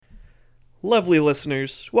Lovely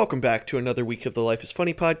listeners, welcome back to another week of the Life is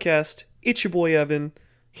Funny podcast. It's your boy Evan,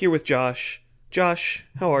 here with Josh. Josh,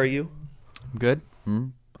 how are you? Good.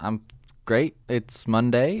 I'm great. It's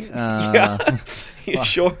Monday. Yeah, you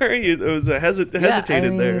sure? It was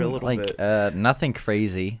hesitated there a little bit. Nothing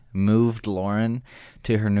crazy. Moved Lauren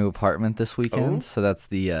to her new apartment this weekend, Oh, so that's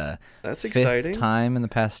the that's fifth exciting. time in the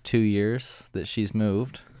past 2 years that she's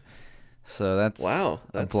moved. So that's Wow,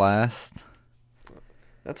 a blast.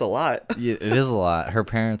 That's a lot. Yeah, it is a lot. Her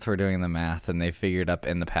parents were doing the math, and they figured up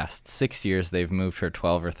in the past 6 years they've moved her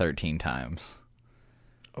 12 or 13 times.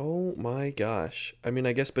 Oh my gosh. I mean,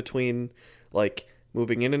 I guess between like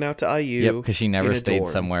moving in and out to IU. Yep, because she never in a stayed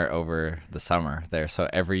dorm, somewhere over the summer there. So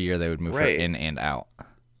every year they would move her Right. in and out.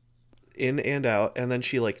 in and out, and then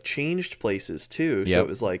she like changed places too. So Yep. it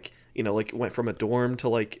was like, like went from a dorm to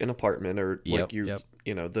like an apartment or like Yep.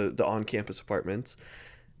 the on-campus apartments,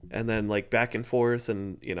 and then like back and forth,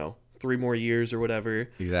 and 3 more years or whatever.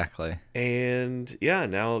 Exactly. And yeah,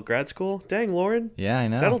 now grad school. Dang, Lauren, Yeah, I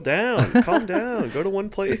know. settle down, calm down, go to one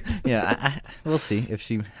place. Yeah, we'll see if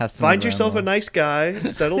she has to Find move around yourself a more. nice guy,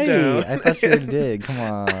 settle Hey, down. I thought you already did. Come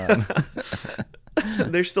on.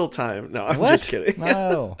 There's still time. No, I'm What? just kidding.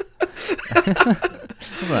 No.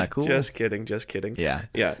 That's not cool. Just kidding. Yeah.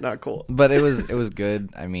 Yeah, not cool. But it was good.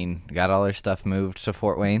 I mean, got all our stuff moved to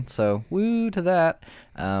Fort Wayne, so woo to that.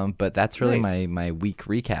 But that's really Nice. my week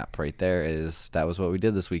recap right there. That was what we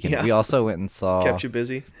did this weekend. Yeah. We also went and saw. Kept you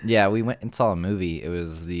busy. Yeah, we went and saw a movie. It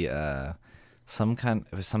was It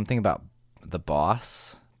was something about the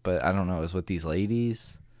boss, but I don't know. It was with these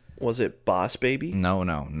ladies. Was it Boss Baby? No,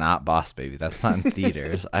 not Boss Baby. That's not in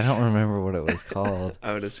theaters. I don't remember what it was called.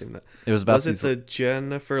 I would assume that. It was about Was it the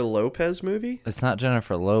Jennifer Lopez movie? It's not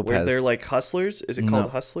Jennifer Lopez. Where they're like hustlers? Is it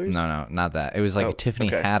called Hustlers? No, not that. It was like Oh, a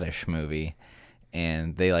Tiffany okay. Haddish movie,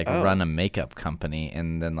 and they Oh. run a makeup company,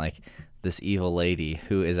 and then like this evil lady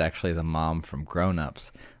who is actually the mom from Grown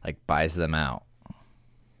Ups buys them out.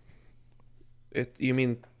 You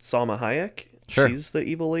mean Salma Hayek? Sure. She's the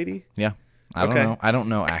evil lady? Yeah. I don't Okay. know. I don't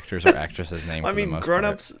know actors or actresses' names. I for the mean, most Grown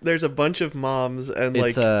part. Ups, there's a bunch of moms, and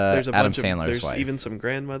It's, there's a Adam bunch of Sandler's there's wife. even some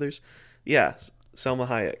grandmothers. Yeah, Selma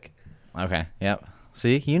Hayek. Okay. Yep.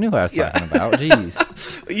 See, you knew who I was Yeah. talking about.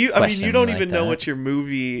 Jeez. You Question don't me even like know that. what your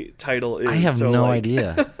movie title is. I have so, no like,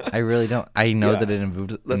 idea. I really don't. I know Yeah, that it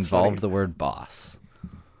funny. involved the word boss.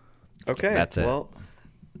 Okay, That's it. Well,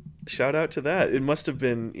 shout out to that. It must have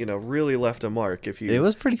been, really left a mark if you. It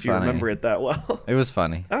was pretty if you funny. remember it that well. It was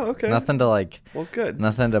funny. Oh, okay. Nothing to Well, good.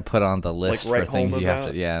 Nothing to put on the list write for things home you have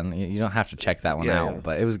about? to. Yeah, and you don't have to check that one Yeah, out. yeah.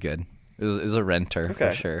 But it was good. It was a renter Okay.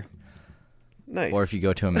 for sure. Nice. Or if you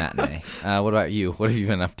go to a matinee. What about you? What have you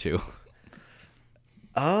been up to?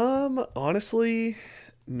 Honestly,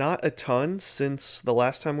 not a ton since the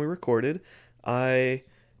last time we recorded.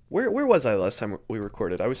 Where was I last time we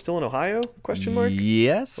recorded? I was still in Ohio? Question mark.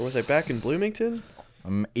 Yes. Or was I back in Bloomington?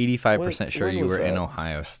 I'm 85% sure When you was were in that?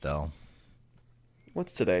 Ohio still.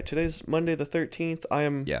 What's today? Today's Monday the 13th.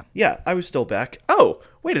 Yeah. Yeah, I was still back. Oh,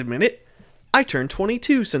 wait a minute. I turned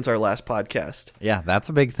 22 since our last podcast. Yeah, that's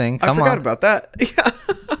a big thing. I Come forgot on. about that. Yeah.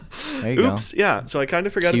 There you Oops. Yeah. So I kind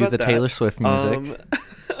of forgot Cue about the that. Taylor Swift music.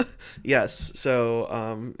 Yes.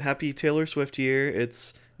 So happy Taylor Swift year.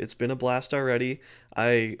 It's been a blast already.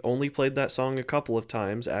 I only played that song a couple of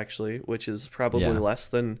times actually, which is probably Yeah. less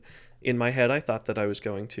than in my head I thought that I was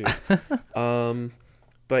going to.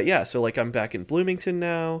 But yeah, so I'm back in Bloomington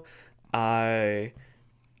now. I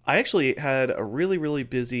actually had a really, really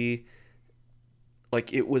busy,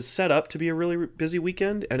 it was set up to be a really busy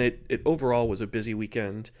weekend, and it overall was a busy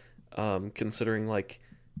weekend, considering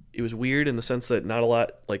it was weird in the sense that not a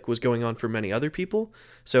lot was going on for many other people.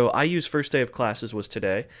 So IU's first day of classes was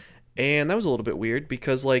today, and that was a little bit weird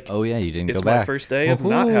because Oh, yeah, you didn't it's go my back. first day of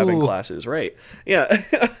not having Woohoo. classes, right? Yeah,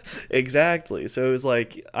 exactly. So it was I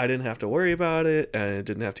didn't have to worry about it, and I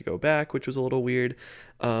didn't have to go back, which was a little weird.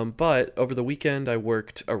 But over the weekend, I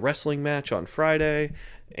worked a wrestling match on Friday,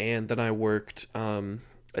 and then I worked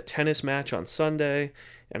a tennis match on Sunday,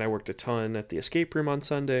 and I worked a ton at the escape room on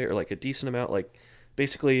Sunday, or a decent amount.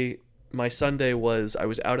 Basically, my Sunday was I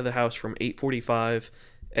was out of the house from 8:45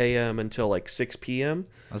 a.m. until 6 p.m.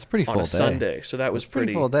 That's a pretty on full a day. Sunday. So that was That's a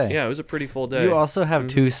pretty full day. Yeah, it was a pretty full day. You also have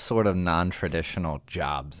two sort of non-traditional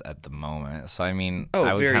jobs at the moment. So, I mean, Oh,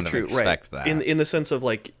 I would very kind true. of expect Right. that. In the sense of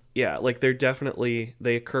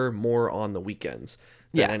they occur more on the weekends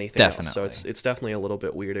than Yeah, anything else. So definitely. it's definitely a little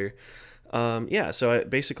bit weirder. Yeah. So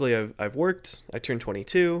I've worked. I turned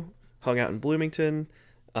 22. Hung out in Bloomington.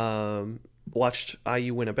 Watched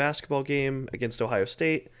IU win a basketball game against Ohio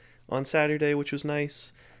State on Saturday, which was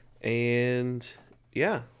nice. And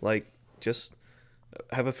yeah, just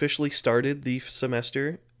have officially started the first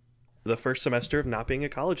semester of not being a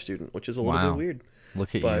college student, which is a little Wow. bit weird.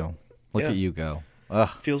 Look at But, you. Look yeah. at you go. Ugh.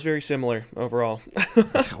 Feels very similar overall.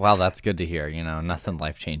 Well, that's good to hear. Nothing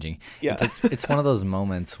life changing. Yeah. It's one of those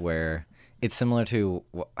moments where it's similar to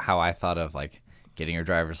how I thought of like getting your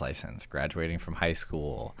driver's license, graduating from high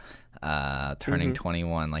school, turning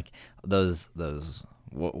 21. Like those.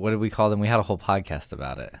 What did we call them? We had a whole podcast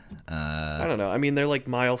about it. I don't know. I mean, they're like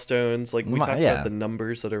milestones. Like we talked about the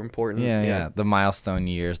numbers that are important. Yeah. The milestone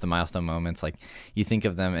years, the milestone moments. Like you think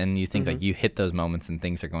of them and you think like you hit those moments and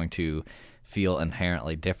things are going to feel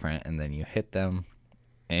inherently different, and then you hit them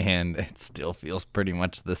and it still feels pretty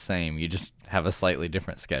much the same. You just have a slightly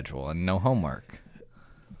different schedule and no homework.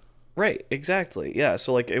 Right, exactly. Yeah,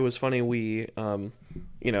 so like it was funny, we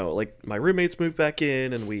like my roommates moved back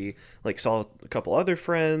in, and we like saw a couple other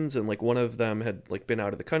friends, and like one of them had like been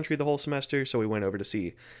out of the country the whole semester, so we went over to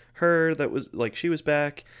see her. That was like she was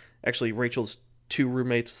back. Actually, Rachel's two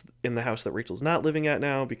roommates in the house that Rachel's not living at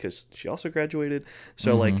now because she also graduated.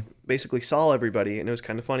 So like basically saw everybody, and it was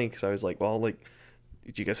kind of funny because I was like, well, like,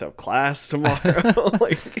 did you guys have class tomorrow?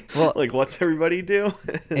 like what's everybody do?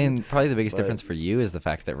 And probably the biggest difference for you is the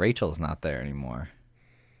fact that Rachel's not there anymore.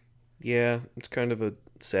 Yeah, it's kind of a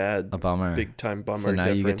sad, A bummer. big time bummer. So now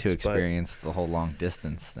you get to difference, but- experience the whole long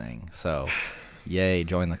distance thing. So, yay,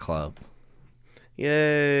 join the club.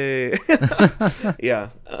 Yay! Yeah,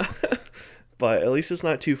 but at least it's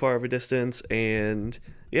not too far of a distance, and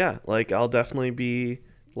yeah, like I'll definitely be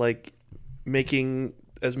like making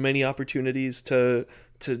as many opportunities to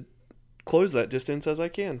close that distance as I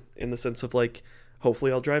can, in the sense of like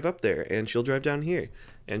hopefully I'll drive up there and she'll drive down here,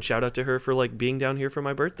 and shout out to her for like being down here for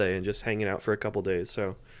my birthday and just hanging out for a couple days.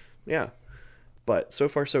 So yeah, but so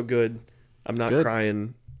far so good. I'm not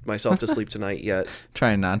crying myself to sleep tonight yet.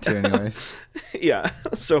 Trying not to, anyways. Yeah,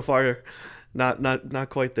 so far not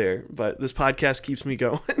quite there, but this podcast keeps me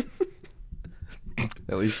going.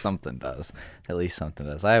 At least something does.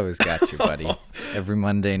 I always got you, buddy. Every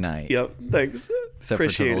Monday night. Yep, thanks. Except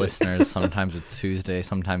Appreciate for to the it. listeners, sometimes it's Tuesday,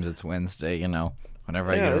 sometimes it's Wednesday,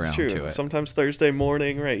 whenever I Yeah, get that's around true. to it. Sometimes Thursday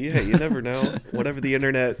morning, right? Yeah, you never know. Whatever the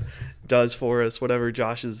internet does for us, whatever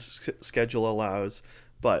Josh's schedule allows,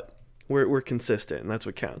 but we're consistent, and that's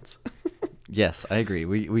what counts. Yes, I agree.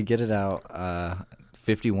 We get it out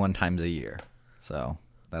 51 times a year. So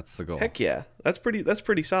that's the goal. Heck yeah, that's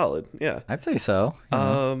pretty solid. Yeah. I'd say so.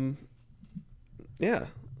 Yeah.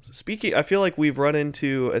 Speaking, I feel like we've run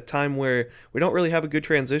into a time where we don't really have a good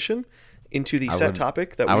transition into the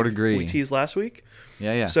topic that I would agree. we teased last week.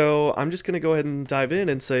 Yeah. So I'm just going to go ahead and dive in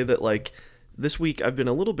and say that like this week I've been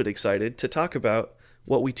a little bit excited to talk about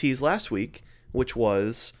what we teased last week, which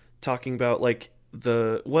was talking about like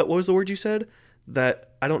what was the word you said that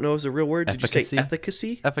I don't know is a real word? Efficacy? Did you say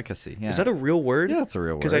efficacy? Efficacy, yeah. Is that a real word? Yeah, it's a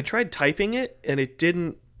real Because I word. tried typing it and it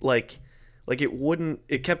didn't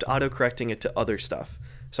it kept autocorrecting it to other stuff.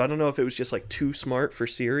 So I don't know if it was just like too smart for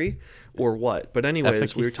Siri or what. But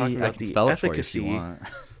anyways, we were talking I about can the spell it for you if you efficacy want.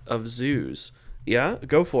 of zoos. Yeah,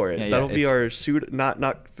 go for it. Yeah, That'll be it's- our pseudo,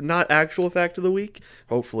 not actual fact of the week,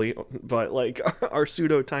 hopefully, but like our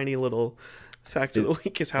pseudo tiny little fact of the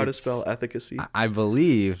week is how to spell efficacy. I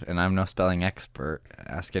believe, and I'm no spelling expert,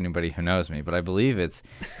 ask anybody who knows me, but I believe it's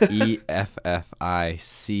Efficacy,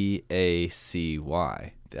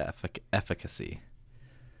 the efficacy.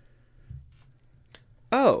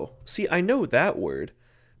 Oh, see, I know that word.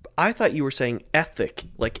 But I thought you were saying ethic,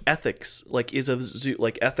 like ethics, like is a zoo,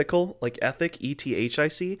 like ethical, like ethic,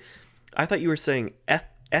 ETHIC. I thought you were saying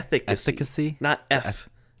efficacy, Efficacy? not F,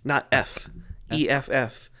 not F,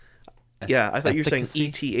 EFF. Yeah, I thought you were saying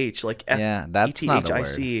Efficacy? ETH, like Yeah, that's not a word.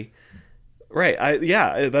 ETHIC. Right.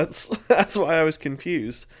 That's why I was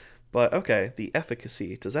confused. But okay, the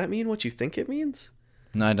efficacy. Does that mean what you think it means?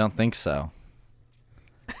 No, I don't think so.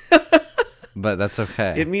 But that's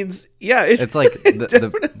okay. It means yeah. It's like it the-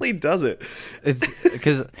 definitely does it. It's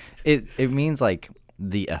because it means like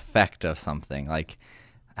the effect of something, like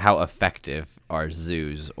how effective are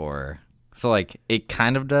zoos, or so like it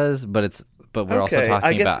kind of does, but we're also talking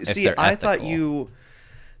I guess, about if see, they're I ethical.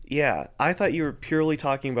 I thought you were purely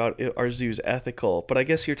talking about are zoos ethical, but I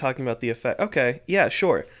guess you're talking about the effect. Okay, yeah,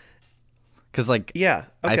 sure. Because like Yeah,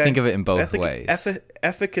 okay. I think of it in both ways.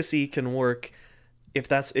 Efficacy can work if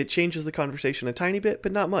it changes the conversation a tiny bit,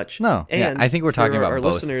 but not much. No, yeah, And I think we're talking for about our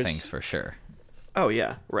both listeners, things for sure. Oh,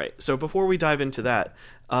 yeah, right. So before we dive into that,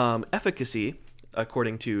 efficacy,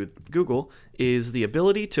 according to Google, is the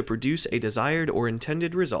ability to produce a desired or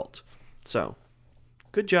intended result. So,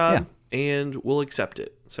 good job, and we'll accept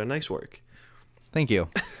it. So, nice work. Thank you.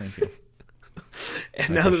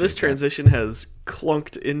 And I now that this appreciate that. transition has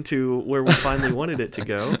clunked into where we finally wanted it to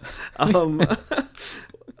go,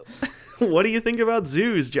 what do you think about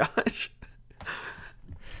zoos, Josh?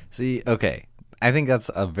 See, okay. I think that's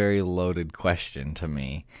a very loaded question to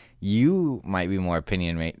me. You might be more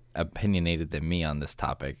opinionated than me on this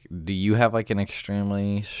topic. Do you have like an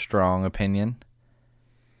extremely strong opinion?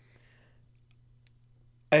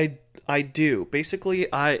 I do. Basically,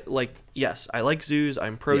 yes, I like zoos.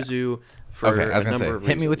 I'm pro zoo for Okay, I was a gonna say, number of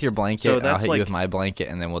hit me with reasons. your blanket. So I'll that's hit like you with my blanket,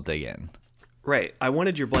 and then we'll dig in. right. I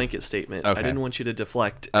wanted your blanket statement. I Okay. didn't want you to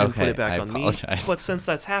deflect and put Okay, it back I on apologize. me. But since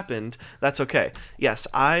that's happened, that's okay. Yes,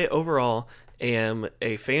 I overall am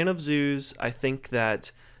a fan of zoos. I think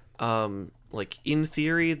that, like in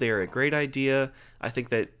theory, they're a great idea. I think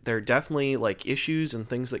that there are definitely like issues and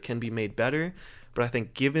things that can be made better. But I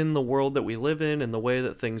think given the world that we live in and the way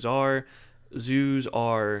that things are, zoos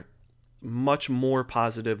are much more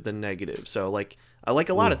positive than negative. So like I like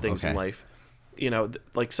a lot Ooh, of things in okay. life.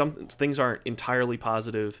 Like some things aren't entirely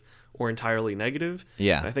positive or entirely negative.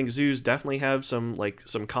 Yeah. I think zoos definitely have some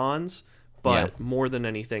cons, but Yeah. more than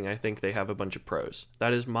anything, I think they have a bunch of pros.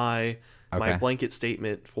 That is my Okay. blanket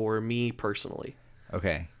statement for me personally.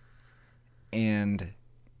 Okay. And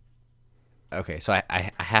okay, so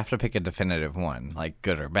I have to pick a definitive one, like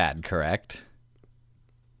good or bad, correct?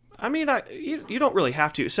 I mean, you don't really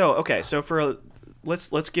have to. So okay, so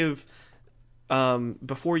let's give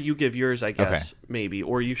before you give yours, I guess maybe,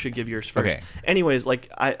 or you should give yours first. Okay. Anyways, like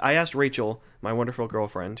I asked Rachel, my wonderful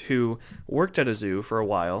girlfriend, who worked at a zoo for a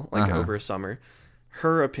while, like over a summer,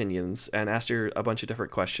 her opinions, and asked her a bunch of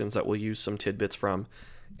different questions that we'll use some tidbits from.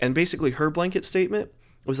 And basically her blanket statement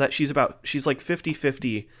was that she's like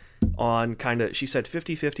 50-50 on she said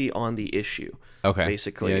 50-50 on the issue. Okay.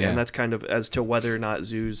 Basically. Yeah. And that's kind of as to whether or not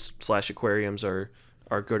zoos / aquariums are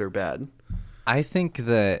good or bad. I think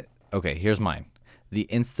that okay, here's mine. The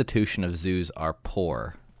institution of zoos are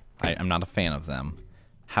poor. I'm not a fan of them.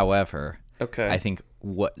 However, Okay. I think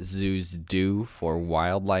what zoos do for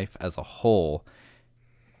wildlife as a whole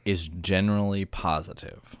is generally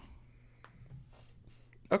positive.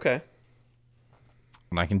 Okay.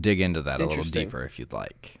 And I can dig into that a little Interesting. deeper if you'd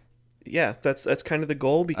like. Yeah, that's kind of the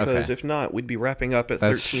goal, because Okay. if not, we'd be wrapping up at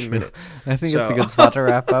That's 13 true. minutes. I think it's a So- good spot to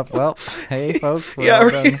wrap up. Well, hey, folks, we're Yeah, all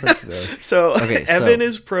right. done for today. So Okay, so- Evan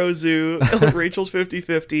is pro zoo, Rachel's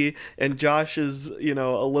 50-50, and Josh is, a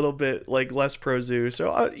little bit like less pro zoo.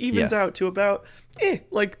 So it evens Yes. out to about,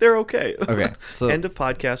 like they're okay. Okay, so End of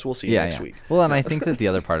podcast. We'll see you next week. Well, and I think that the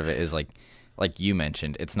other part of it is like you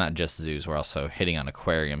mentioned, it's not just zoos. We're also hitting on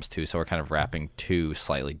aquariums too. So we're kind of wrapping two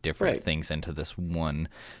slightly different Right. things into this one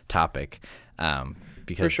topic,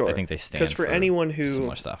 because For sure. I think they stand 'Cause for anyone who-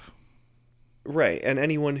 similar stuff. Right. And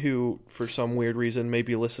anyone who, for some weird reason, may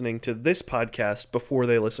be listening to this podcast before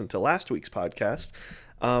they listened to last week's podcast,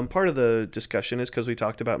 part of the discussion is because we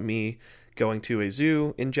talked about me going to a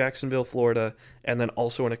zoo in Jacksonville, Florida, and then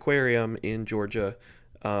also an aquarium in Georgia,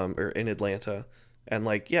 or in Atlanta. And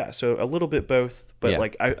so a little bit both, but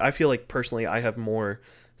Yeah. I feel like personally I have more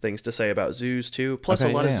things to say about zoos too. Plus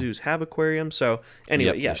Okay, a lot of yeah. zoos have aquariums. So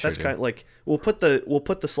anyway, Yep, yeah, they sure that's do. kind of like we'll put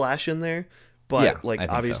the slash in there, but Yeah, I think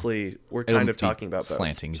so. obviously we're It'll kind of be talking about both,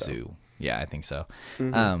 slanting so. zoo. Yeah, I think so.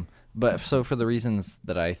 Mm-hmm. But so for the reasons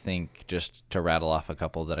that I think, just to rattle off a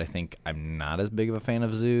couple that I think I'm not as big of a fan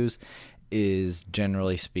of zoos, is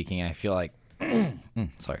generally speaking, I feel like,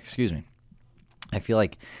 sorry, excuse me. I feel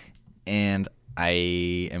like, and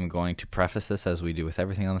I am going to preface this as we do with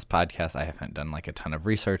everything on this podcast. I haven't done like a ton of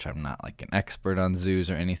research. I'm not like an expert on zoos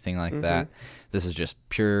or anything like that. This is just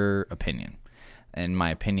pure opinion. And my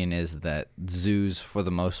opinion is that zoos, for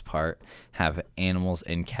the most part, have animals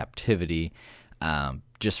in captivity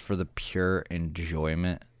just for the pure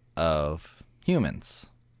enjoyment of humans.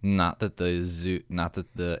 Not that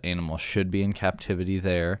the animal should be in captivity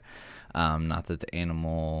there. Not that the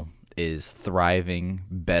animal is thriving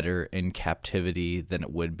better in captivity than it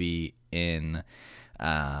would be in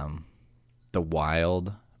the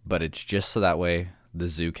wild, but it's just so that way the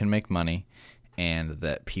zoo can make money and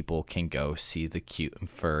that people can go see the cute and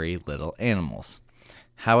furry little animals.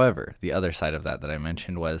 However, the other side of that I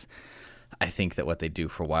mentioned was I think that what they do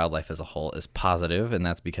for wildlife as a whole is positive, and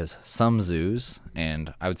that's because some zoos,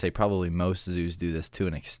 and I would say probably most zoos do this to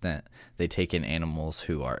an extent, they take in animals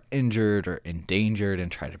who are injured or endangered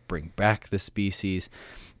and try to bring back the species,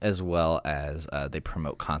 as well as they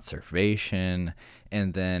promote conservation,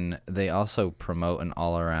 and then they also promote an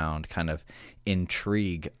all-around kind of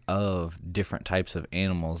intrigue of different types of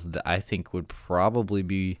animals that I think would probably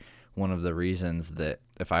be one of the reasons that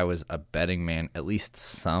if I was a betting man, at least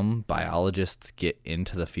some biologists get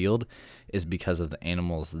into the field is because of the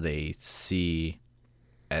animals they see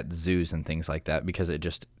at zoos and things like that, because it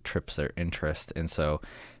just trips their interest. And so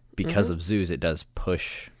because of zoos, it does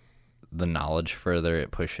push the knowledge further.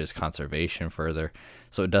 It pushes conservation further.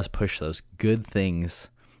 So it does push those good things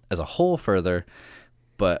as a whole further.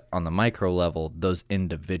 But on the micro level, those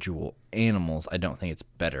individual animals, I don't think it's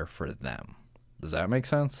better for them. Does that make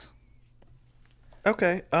sense?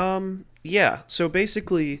 Okay. Yeah. So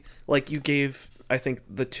basically, like, you gave, I think,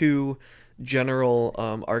 the two general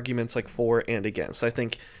arguments, like, for and against. I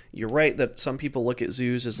think you're right that some people look at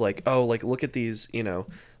zoos as like, oh, like, look at these, you know,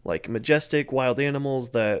 like, majestic wild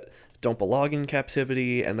animals that don't belong in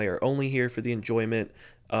captivity, and they are only here for the enjoyment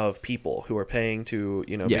of people who are paying to,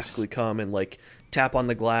 you know, Yes. basically come and, like, tap on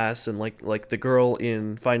the glass, and like the girl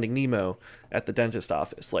in Finding Nemo at the dentist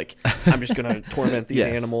office. Like, I'm just gonna torment these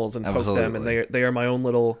Yes, animals and poke them, and absolutely. they are my own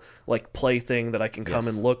little, like, plaything that I can come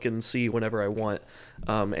Yes. and look and see whenever I want,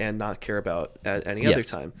 and not care about at any other Yes.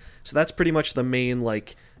 time. So that's pretty much the main,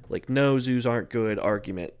 like no, zoos aren't good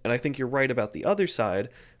argument. And I think you're right about the other side,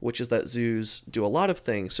 which is that zoos do a lot of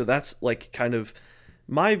things. So that's, like, kind of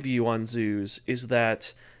my view on zoos, is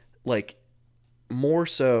that, like, more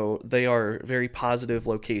so they are very positive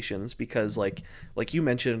locations, because like you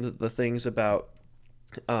mentioned, the things about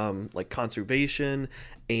like conservation,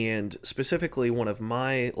 and specifically one of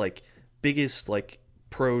my, like, biggest, like,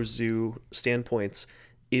 pro zoo standpoints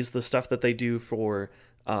is the stuff that they do for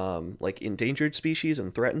like endangered species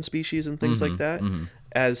and threatened species and things like that.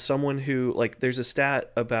 As someone who, like, there's a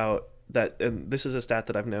stat about that, and this is a stat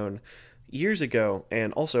that I've known years ago,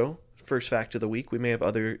 and also, first fact of the week, we may have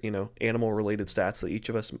other, you know, animal related stats that each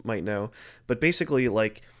of us might know, but basically,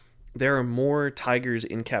 like, there are more tigers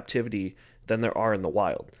in captivity than there are in the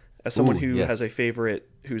wild. As someone who yes. has a favorite,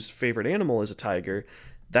 whose favorite animal is a tiger,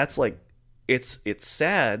 that's, like, it's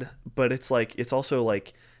sad, but it's, like, it's also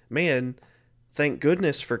like, man, thank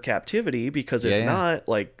goodness for captivity, because if not,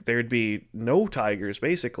 like, there'd be no tigers,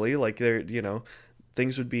 basically. Like, there, you know,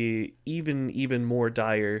 things would be even more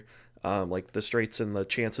dire, like the straits and the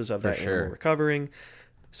chances of that animal recovering.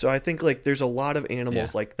 So I think, like, there's a lot of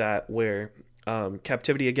animals like that where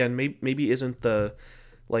captivity, again, maybe isn't the,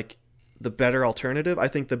 like, the better alternative. I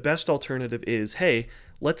think the best alternative is, hey,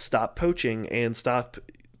 let's stop poaching and stop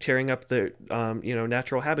tearing up the you know,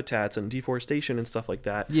 natural habitats and deforestation and stuff like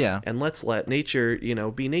that. Yeah. And let's let nature, you know,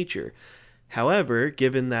 be nature. However,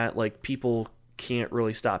 given that, like, people can't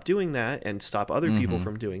really stop doing that and stop other people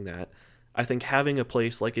from doing that, I think having a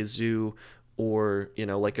place like a zoo, or, you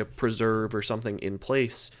know, like a preserve or something in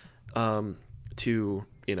place to,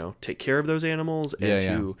 you know, take care of those animals and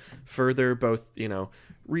to further both, you know,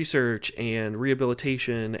 research and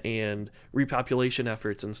rehabilitation and repopulation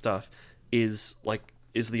efforts and stuff is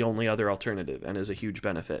the only other alternative, and is a huge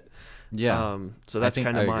benefit. Yeah. So that's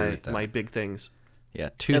kind of my big things. Yeah.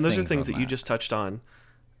 Two and those things are things on that you just touched on.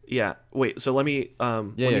 Yeah. Wait, so let me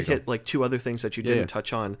hit like two other things that you didn't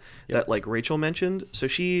touch on that, like, Rachel mentioned. So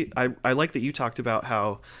I like that you talked about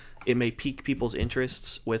how it may pique people's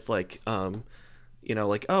interests with, like, you know,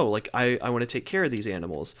 like, oh, like, I want to take care of these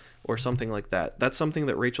animals or something like that. That's something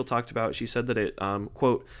that Rachel talked about. She said that it,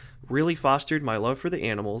 quote, really fostered my love for the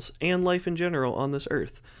animals and life in general on this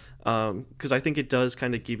earth. Because I think it does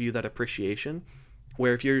kind of give you that appreciation,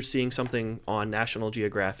 where if you're seeing something on National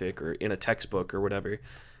Geographic or in a textbook or whatever,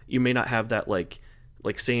 you may not have that, like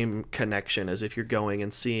same connection as if you're going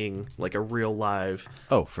and seeing, like, a real live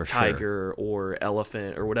tiger or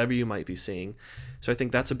elephant or whatever you might be seeing. So I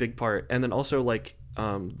think that's a big part. And then also, like,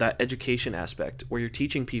 that education aspect where you're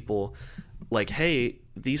teaching people, like, hey,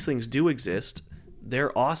 these things do exist.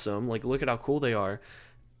 They're awesome. Like, look at how cool they are.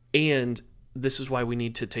 And this is why we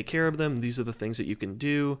need to take care of them. These are the things that you can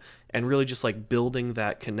do. And really just, like, building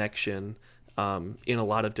that connection in a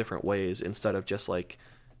lot of different ways, instead of just like,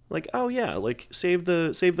 oh yeah, like, save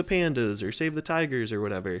the pandas or save the tigers or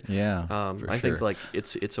whatever. Yeah. I think, like,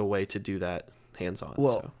 it's a way to do that hands-on.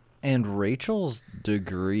 Well, so. And Rachel's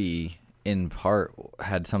degree in part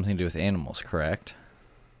had something to do with animals, correct?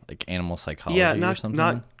 Like animal psychology or something?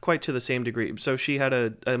 Not quite to the same degree. So she had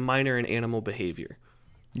a minor in animal behavior.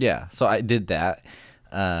 Yeah, so I did that.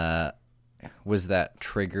 Was that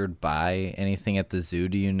triggered by anything at the zoo,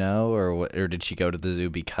 do you know? Or did she go to the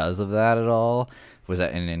zoo because of that at all? Was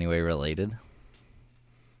that in any way related?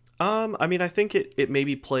 I mean, I think it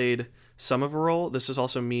maybe played some of a role. This is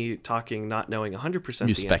also me talking, not knowing 100%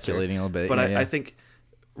 You the speculating answer, a little bit. but yeah. I think,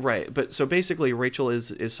 right. But so basically, Rachel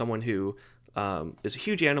is someone who is a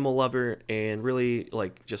huge animal lover and really,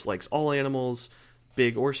 like, just likes all animals,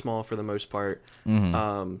 big or small for the most part,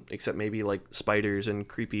 except maybe like spiders and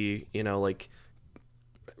creepy, like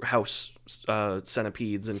house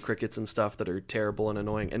centipedes and crickets and stuff that are terrible and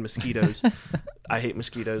annoying, and mosquitoes. I hate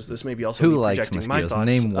mosquitoes. This may be also Who me likes projecting my mosquitoes?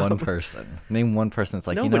 thoughts. Name one person. Name one person that's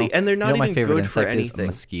like, nobody, and they're not my even favorite good for insect is a anything.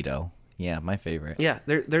 mosquito. Yeah, my favorite. Yeah,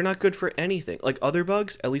 they're not good for anything. Like other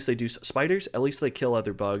bugs, at least they do. Spiders, at least they kill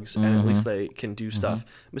other bugs, and at least they can do stuff.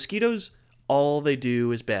 Mosquitoes, all they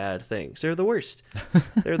do is bad things. They're the worst.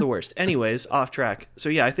 They're the worst. Anyways, off track. So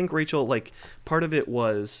yeah, I think Rachel, like, part of it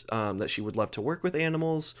was that she would love to work with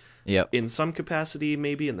animals. Yep. In some capacity,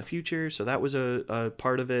 maybe in the future. So that was a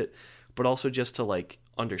part of it, but also just to like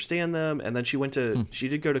understand them. And then she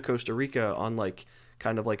did go to Costa Rica on like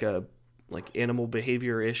kind of like a animal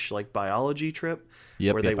behavior ish like biology trip,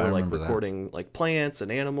 where they were like recording like plants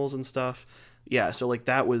and animals and stuff. Yeah, so like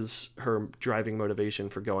that was her driving motivation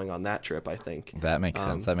for going on that trip, I think. That makes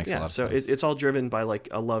sense. That makes a lot of sense. So it's all driven by like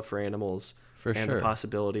a love for animals for and sure. the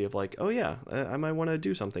possibility of like, oh yeah, I might want to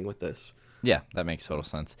do something with this. Yeah, that makes total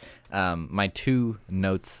sense. My 2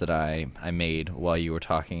 notes that I made while you were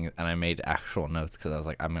talking, and I made actual notes because I was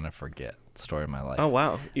like, I'm going to forget the story of my life. Oh,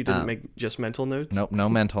 wow. You didn't make just mental notes? Nope, no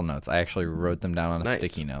mental notes. I actually wrote them down on a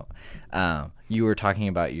sticky note. You were talking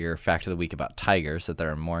about your fact of the week about tigers, that there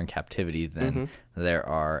are more in captivity than there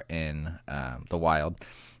are in the wild.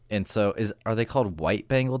 And so are they called white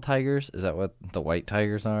Bengal tigers? Is that what the white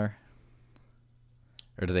tigers are?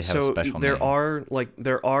 Or do they have a special name?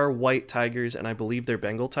 There are white tigers, and I believe they're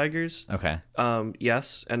Bengal tigers. Okay.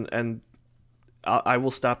 Yes, and I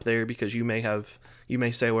will stop there because you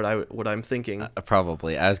may say what I'm thinking.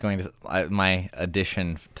 Probably. I was going to. My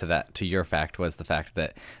addition to your fact was the fact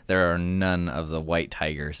that there are none of the white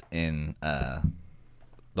tigers in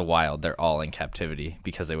the wild. They're all in captivity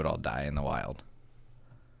because they would all die in the wild.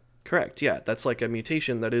 Correct. Yeah, that's like a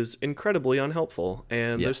mutation that is incredibly unhelpful,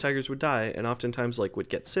 and those tigers would die, and oftentimes like would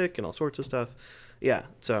get sick and all sorts of stuff. Yeah,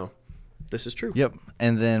 so this is true. Yep.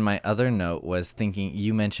 And then my other note was thinking,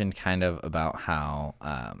 you mentioned kind of about how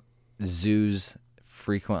zoos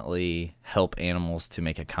frequently help animals to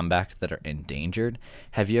make a comeback that are endangered.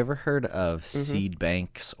 Have you ever heard of seed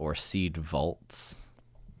banks or seed vaults?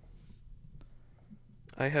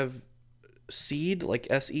 I have. Seed, like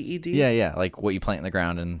SEED? Yeah, like what you plant in the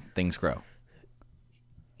ground and things grow.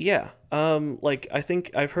 Yeah, like I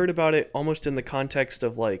think I've heard about it almost in the context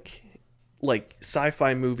of like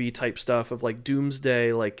sci-fi movie type stuff of like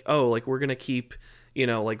doomsday, like, oh, like we're gonna keep,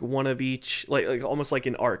 like one of each, like almost like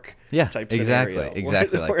an arc. Yeah, type exactly, scenario.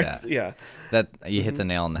 exactly like that. Yeah, that you hit the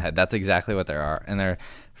nail on the head. That's exactly what there are, and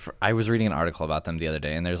I was reading an article about them the other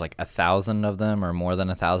day, and there's like 1,000 of them, or more than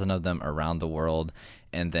 1,000 of them around the world.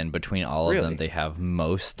 And then between all of them, they have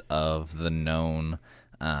most of the known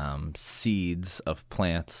seeds of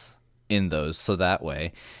plants in those. So that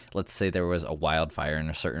way, let's say there was a wildfire in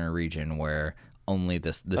a certain region where only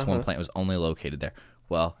this one plant was only located there.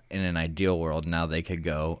 Well, in an ideal world, now they could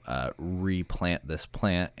go replant this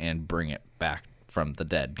plant and bring it back from the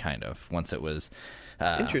dead, kind of, once it was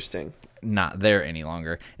interesting, not there any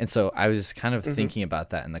longer. And so I was kind of thinking about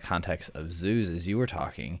that in the context of zoos as you were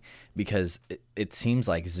talking, because it seems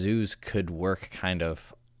like zoos could work kind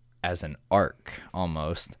of as an arc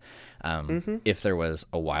almost. If there was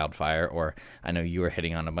a wildfire, or I know you were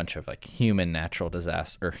hitting on a bunch of like human natural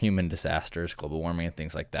disaster or human disasters, global warming and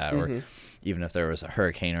things like that, or even if there was a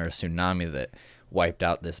hurricane or a tsunami that wiped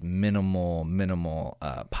out this minimal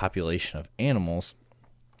population of animals.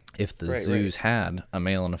 If the zoos had a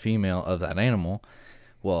male and a female of that animal,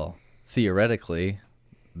 well, theoretically,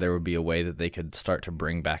 there would be a way that they could start to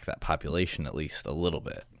bring back that population at least a little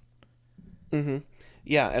bit.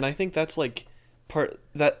 Yeah, and I think that's like part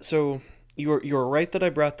that. So you're right that I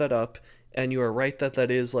brought that up, and you are right that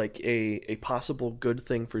that is like a possible good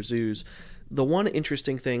thing for zoos. The one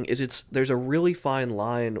interesting thing is there's a really fine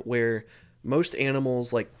line where most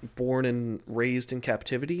animals like born and raised in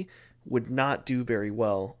captivity would not do very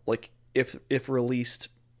well, like if released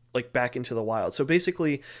like back into the wild. So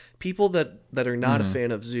basically, people that are not a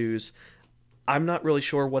fan of zoos, I'm not really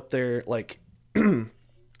sure what they're like.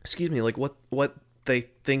 Excuse me, like what they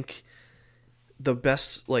think the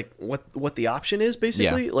best, like what the option is.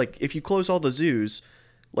 Basically, like if you close all the zoos,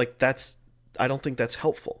 like I don't think that's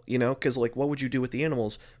helpful, because like what would you do with the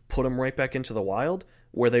animals? Put them right back into the wild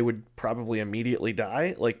where they would probably immediately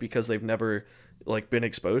die, like because they've never like been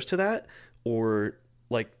exposed to that, or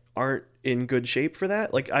like aren't in good shape for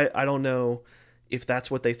that. Like I don't know if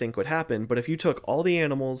that's what they think would happen. But if you took all the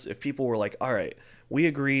animals, if people were like, all right, we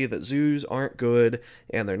agree that zoos aren't good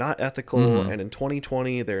and they're not ethical, and in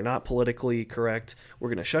 2020 they're not politically correct, we're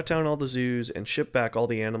going to shut down all the zoos and ship back all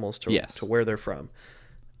the animals to where they're from.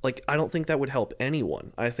 Like, I don't think that would help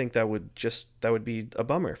anyone. I think that would be a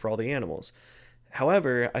bummer for all the animals.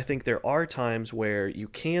 However, I think there are times where you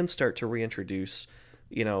can start to reintroduce,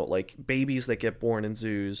 like babies that get born in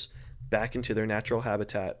zoos back into their natural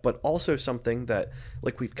habitat, but also something that,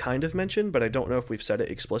 like we've kind of mentioned, but I don't know if we've said it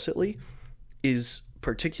explicitly, is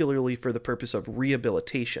particularly for the purpose of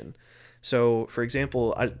rehabilitation. So, for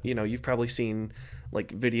example, you've probably seen like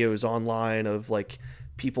videos online of like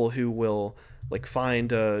people who will like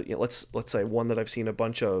find let's say one that I've seen a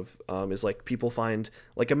bunch of is like people find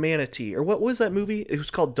like a manatee, or what was that movie? It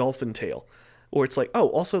was called Dolphin Tale. Or it's like,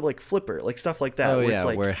 also like Flipper, like stuff like that. Oh, where yeah, it's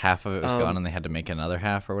like, where half of it was gone and they had to make another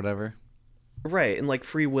half or whatever. Right, and like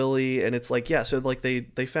Free Willy, and it's like, yeah, so like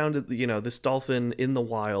they found, this dolphin in the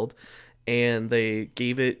wild, and they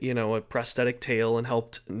gave it, a prosthetic tail and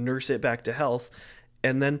helped nurse it back to health,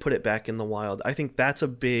 and then put it back in the wild. I think that's a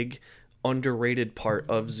big underrated part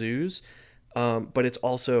of zoos, but it's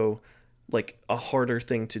also like a harder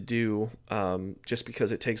thing to do, just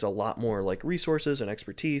because it takes a lot more like resources and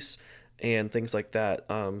expertise and things like that,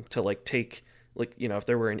 to like take, like, if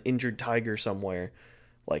there were an injured tiger somewhere,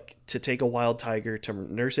 like to take a wild tiger to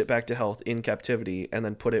nurse it back to health in captivity and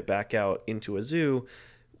then put it back out into a zoo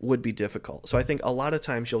would be difficult. So I think a lot of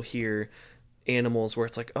times you'll hear animals where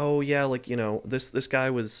it's like, oh yeah, like, this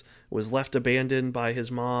guy was left abandoned by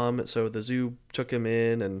his mom, so the zoo took him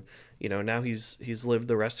in, and now he's lived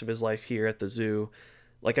the rest of his life here at the zoo.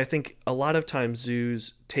 Like, I think a lot of times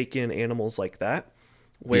zoos take in animals like that,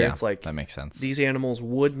 where it's like, that makes sense. These animals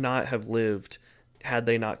would not have lived had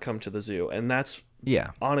they not come to the zoo. And that's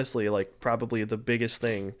honestly like probably the biggest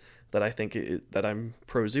thing that I think that I'm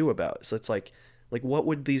pro zoo about. So it's like what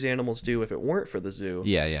would these animals do if it weren't for the zoo?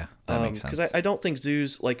 Yeah, that makes sense. Because I don't think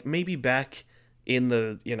zoos, like maybe back in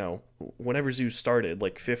the, whenever zoos started,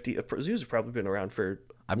 like 50, zoos have probably been around for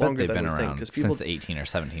longer than we think. I bet they've been around since the 17 or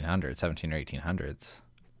 1800s.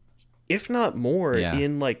 If not more,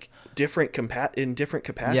 in like different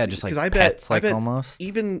capacities. Yeah, just like pets, like almost.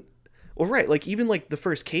 Even, well, right, like even like the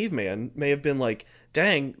first caveman may have been like,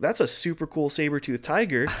 dang, that's a super cool saber-toothed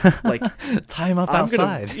tiger. Like, tie him up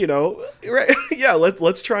outside. Right? Yeah,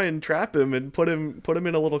 let's try and trap him and put him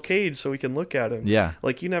in a little cage so we can look at him. Yeah,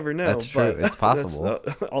 like you never know. That's true. It's possible.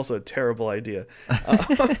 That's also a terrible idea.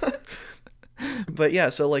 But yeah,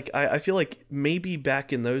 so like I feel like maybe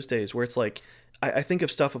back in those days where it's like, I think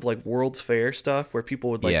of stuff of like World's Fair stuff where people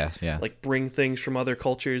would like bring things from other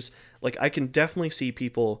cultures. Like I can definitely see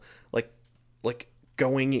people like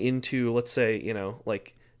going into, let's say,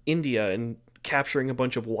 like India and capturing a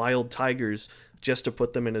bunch of wild tigers just to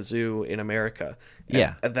put them in a zoo in America.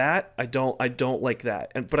 And that I don't like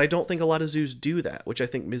that. But I don't think a lot of zoos do that, which I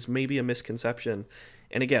think is maybe a misconception.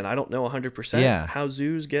 And again, I don't know 100% how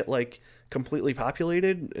zoos get like completely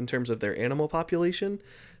populated in terms of their animal population.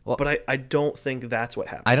 Well, but I don't think that's what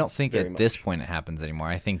happens. I don't think at this point it happens anymore.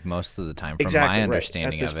 I think most of the time, from my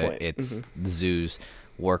understanding of it, it's zoos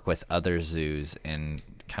work with other zoos and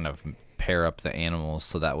kind of pair up the animals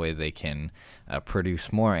so that way they can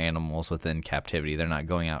produce more animals within captivity. They're not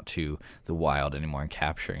going out to the wild anymore and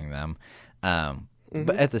capturing them.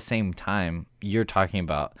 But at the same time, you're talking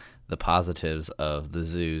about the positives of the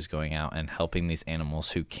zoos going out and helping these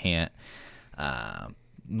animals who can't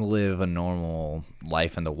live a normal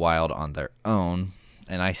life in the wild on their own.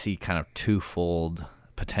 And I see kind of twofold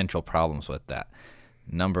potential problems with that.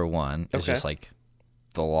 Number one is just like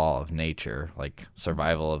the law of nature, like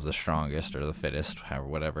survival of the strongest or the fittest, however,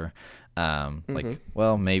 whatever. Like,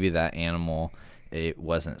 well, maybe that animal, it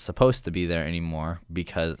wasn't supposed to be there anymore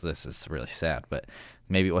because, this is really sad, but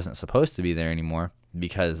maybe it wasn't supposed to be there anymore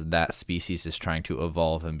because that species is trying to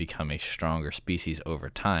evolve and become a stronger species over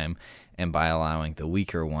time. And by allowing the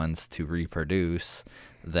weaker ones to reproduce,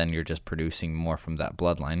 then you're just producing more from that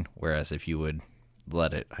bloodline. Whereas if you would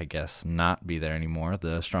let it, I guess, not be there anymore,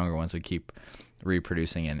 the stronger ones would keep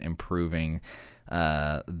reproducing and improving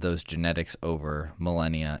those genetics over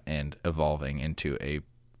millennia and evolving into a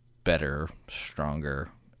better, stronger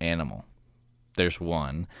animal. There's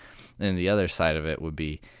one. And the other side of it would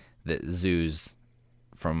be that zoos,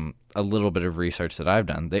 from a little bit of research that I've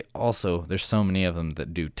done, there's so many of them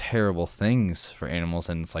that do terrible things for animals,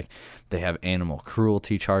 and it's like they have animal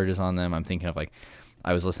cruelty charges on them. I'm thinking of like,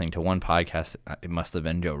 I was listening to one podcast, it must have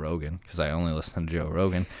been Joe Rogan, because I only listen to Joe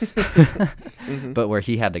Rogan, but where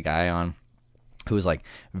he had a guy on who was like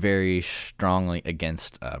very strongly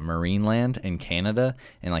against marine land in Canada,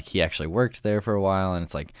 and like he actually worked there for a while, and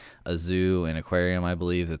it's like a zoo and aquarium, I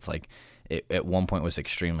believe, that's like it at one point was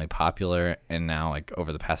extremely popular, and now like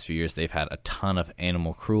over the past few years they've had a ton of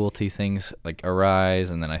animal cruelty things like arise.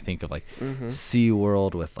 And then I think of like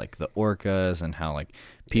SeaWorld with like the orcas and how like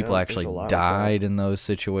people actually died in those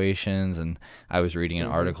situations. And I was reading an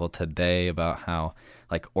article today about how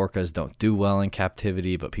like orcas don't do well in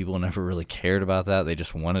captivity, but people never really cared about that. They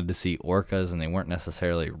just wanted to see orcas, and they weren't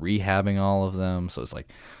necessarily rehabbing all of them. So it's like,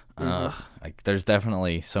 like there's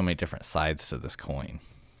definitely so many different sides to this coin.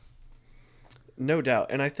 No doubt.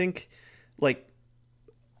 And I think like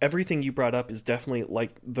everything you brought up is definitely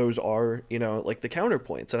like those are, you know, like the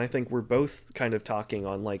counterpoints. And I think we're both kind of talking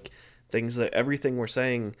on like things that everything we're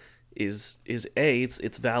saying is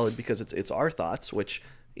it's valid because it's our thoughts, which,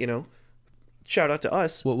 you know, shout out to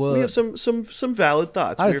us. We have some valid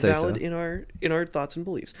thoughts. We're valid so. in our thoughts and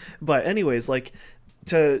beliefs. But anyways, like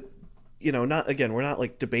to, you know, not again, we're not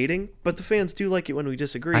like debating, but the fans do like it when we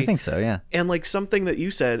disagree. I think so, yeah. And like something that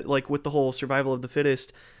you said, like with the whole survival of the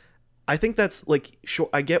fittest, I think that's like,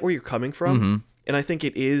 sure, I get where you're coming from. And I think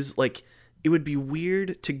it is like, it would be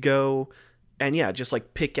weird to go and just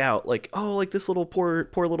like pick out like, oh, like this little poor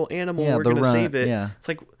little animal, we're going to save it. Yeah. It's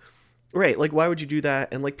like, right. Like, why would you do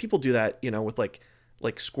that? And like people do that, you know, with like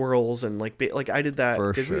squirrels and like I did that.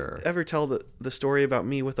 For did sure. we ever tell the story about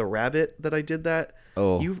me with a rabbit that I did that?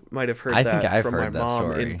 Oh, you might have heard I that think I've from heard my that mom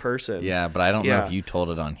story in person. Yeah, but I don't know if you told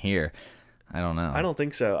it on here. I don't know. I don't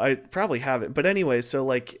think so. I probably haven't. But anyway, so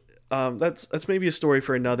like that's maybe a story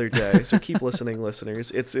for another day. So keep listening, listeners.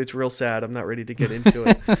 It's real sad. I'm not ready to get into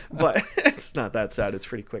it, but it's not that sad. It's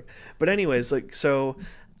pretty quick. But anyways, like so,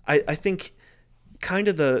 I think kind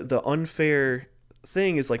of the unfair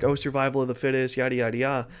thing is like, oh, survival of the fittest, yada yada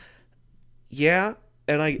yada. Yeah.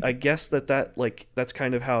 And I guess that like that's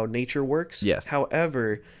kind of how nature works. Yes.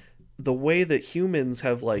 However, the way that humans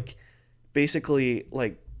have like basically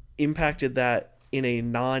like impacted that in a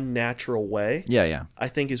non-natural way. Yeah. I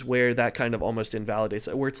think is where that kind of almost invalidates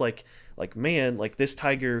it. Where it's like man, like this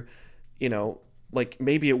tiger, you know, like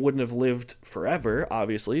maybe it wouldn't have lived forever,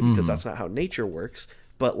 obviously, because that's not how nature works.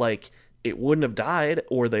 But like it wouldn't have died,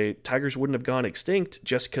 or the tigers wouldn't have gone extinct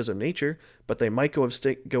just because of nature, but they might go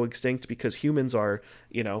extinct because humans are,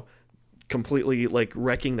 you know, completely like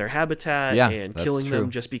wrecking their habitat and killing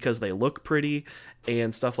them just because they look pretty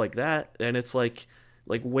and stuff like that. And it's like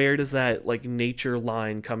where does that like nature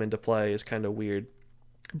line come into play is kind of weird.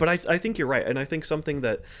 But I think you're right. And I think something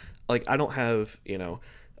that like I don't have, you know,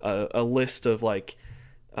 a list of like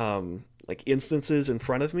instances in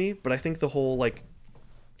front of me, but I think the whole like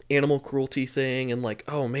animal cruelty thing and like,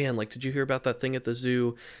 oh man, like did you hear about that thing at the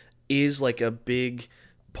zoo is like a big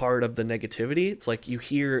part of the negativity. It's like you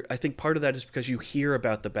hear, I think part of that is because you hear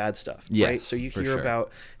about the bad stuff, right? So you hear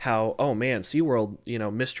about how, oh man, SeaWorld, you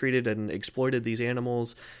know, mistreated and exploited these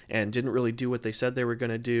animals and didn't really do what they said they were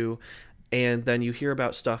going to do. And then you hear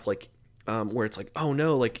about stuff like where it's like, oh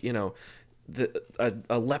no, like, you know,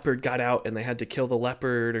 a leopard got out and they had to kill the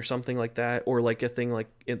leopard or something like that. Or like a thing like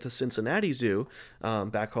at the Cincinnati Zoo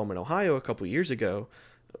back home in Ohio a couple years ago.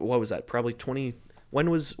 What was that? Probably when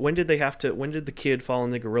did the kid fall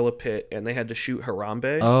in the gorilla pit and they had to shoot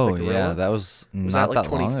Harambe? Oh yeah, that was not that like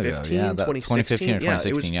that long ago. Yeah, 2015 or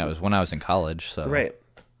 2016. Yeah, it was when I was in college. So right.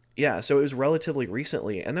 Yeah, so it was relatively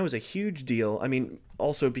recently, and that was a huge deal. I mean,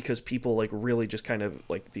 also because people like really just kind of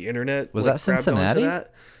like the internet was like, that Cincinnati?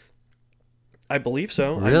 That. I believe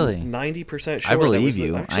so. Really? I'm 90% sure. I believe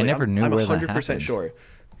you. I never knew I'm where that 100% happened. sure.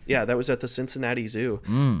 Yeah, that was at the Cincinnati Zoo.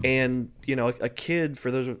 And, you know, a kid,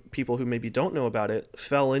 for those people who maybe don't know about it,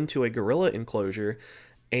 fell into a gorilla enclosure.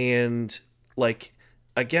 And, like,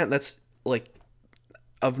 again, that's, like,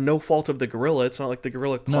 of no fault of the gorilla. It's not like the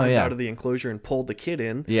gorilla climbed out of the enclosure and pulled the kid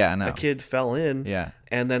in. Yeah, no. A kid fell in. Yeah.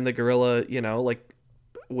 And then the gorilla, you know, like,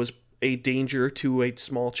 was a danger to a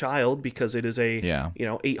small child because it is a, you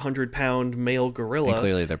know, 800-pound male gorilla. And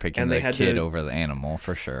clearly they're picking the kid over the animal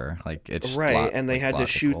for sure. Like it's right. And they had to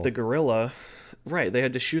shoot the gorilla. Right. They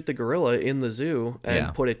had to shoot the gorilla in the zoo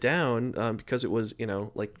and put it down because it was, you know,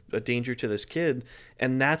 like a danger to this kid.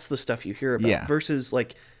 And that's the stuff you hear about versus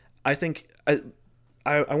like, I think I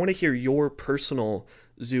want to hear your personal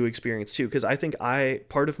zoo experience too. Cause I think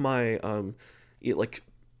part of my, like,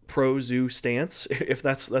 pro zoo stance, if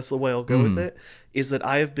that's the way I'll go with it, is that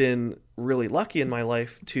I have been really lucky in my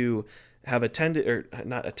life to have attended, or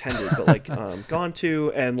not attended, but like gone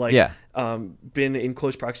to and like been in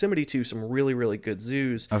close proximity to some really, really good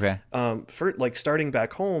zoos. Okay. For like starting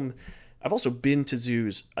back home, I've also been to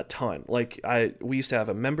zoos a ton. Like we used to have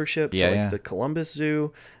a membership to Yeah, like yeah. the Columbus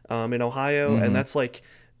Zoo in Ohio, and that's like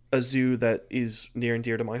a zoo that is near and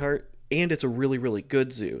dear to my heart. And it's a really, really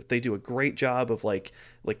good zoo. They do a great job of like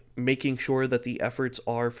making sure that the efforts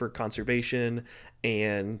are for conservation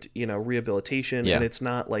and, you know, rehabilitation. Yeah. And it's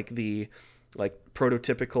not like the like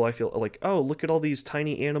prototypical, I feel like, oh, look at all these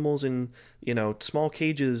tiny animals in, you know, small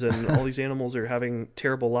cages, and all these animals are having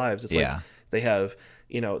terrible lives. It's Yeah. like they have,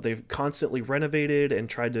 you know, they've constantly renovated and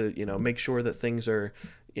tried to, you know, make sure that things are,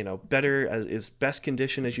 you know, better, as best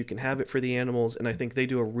condition as you can have it for the animals. And I think they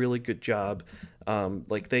do a really good job.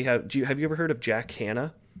 Like they have, have you ever heard of Jack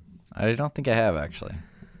Hanna? I don't think I have, actually.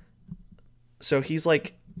 So he's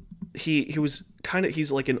like, he was kind of,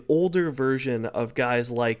 he's like an older version of guys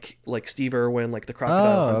like Steve Irwin, like the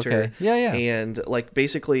Crocodile Hunter. Okay. Yeah, yeah. And like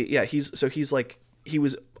basically, yeah, he's like, he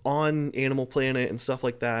was on Animal Planet and stuff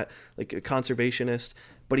like that, like a conservationist,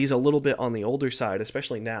 but he's a little bit on the older side,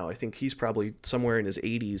 especially now. I think he's probably somewhere in his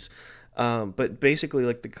 80s. But basically,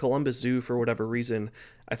 like the Columbus Zoo, for whatever reason,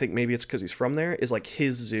 I think maybe it's because he's from there, is like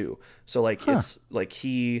his zoo. So like it's like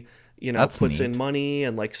he, you know, That's puts in neat. money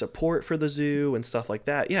and like support for the zoo and stuff like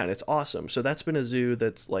that. Yeah, and it's awesome. So that's been a zoo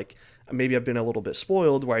that's like, maybe I've been a little bit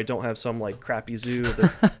spoiled where I don't have some like crappy zoo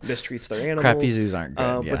that mistreats their animals. Crappy zoos aren't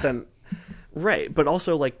good. Yeah. But then, right. But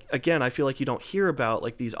also, like, again, I feel like you don't hear about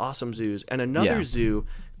like these awesome zoos. And another Yeah. zoo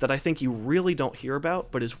that I think you really don't hear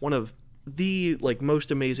about, but is one of the like most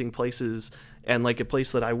amazing places, and like a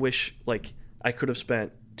place that I wish like I could have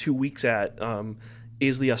spent 2 weeks at,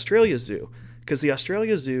 is the Australia Zoo. Because the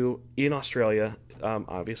Australia Zoo in Australia,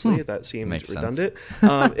 obviously that seems Makes redundant.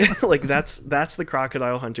 Like that's the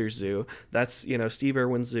Crocodile Hunters Zoo. That's, you know, Steve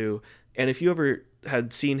Irwin's zoo. And if you ever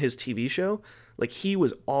had seen his TV show, like he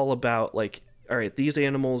was all about like, all right, these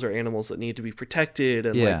animals are animals that need to be protected,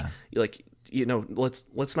 and Yeah. like you know,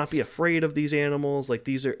 let's not be afraid of these animals. Like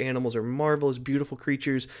these are animals are marvelous, beautiful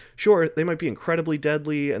creatures. Sure, they might be incredibly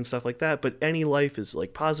deadly and stuff like that, but any life is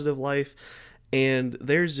like positive life. And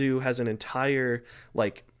their zoo has an entire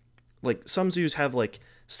like some zoos have like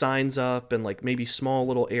signs up and like maybe small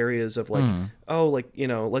little areas of like, oh, like, you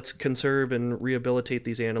know, let's conserve and rehabilitate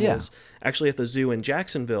these animals. Actually, at the zoo in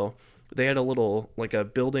Jacksonville, they had a little like a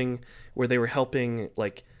building where they were helping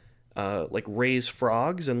like raise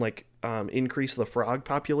frogs and like increase the frog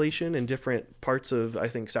population in different parts of, I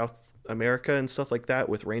think, South America and stuff like that,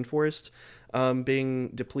 with rainforest being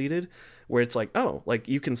depleted, where it's like, oh, like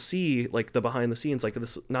you can see like the behind the scenes, like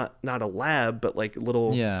this, not a lab, but like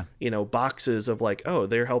little, you know, boxes of like, oh,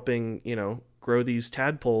 they're helping, you know, grow these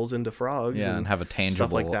tadpoles into frogs, and have a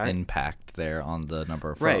tangible like that. impact there on the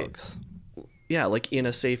number of Right. frogs. Yeah, like in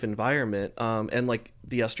a safe environment. And like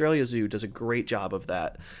the Australia Zoo does a great job of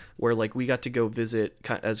that, where like we got to go visit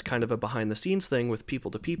as kind of a behind the scenes thing with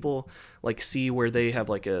people to people, like see where they have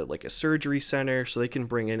like a surgery center, so they can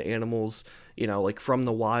bring in animals, you know, like from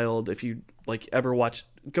the wild. If you like ever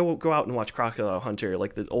go out and watch Crocodile Hunter,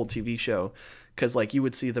 like the old TV show, because like you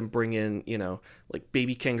would see them bring in, you know, like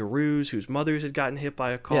baby kangaroos whose mothers had gotten hit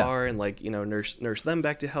by a car, and like, you know, nurse them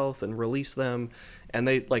back to health and release them. And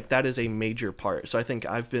they like, that is a major part. So I think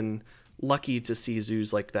I've been lucky to see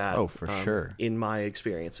zoos like that. Oh, for sure. In my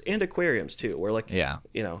experience, and aquariums too, where like,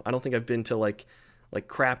 you know, I don't think I've been to like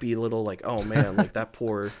crappy little like, oh man, like that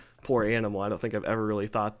poor animal. I don't think I've ever really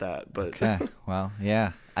thought that. But Okay. Well,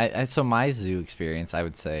 yeah. I so my zoo experience, I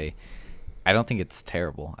would say, I don't think it's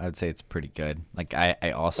terrible. I would say it's pretty good. Like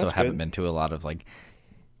I also That's haven't good. been to a lot of like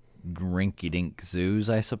rinky-dink zoos,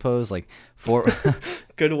 I suppose. Like Fort.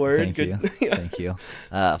 Good word. Thank good. you. Yeah. Thank you.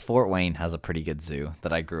 Fort Wayne has a pretty good zoo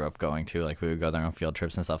that I grew up going to. Like we would go there on field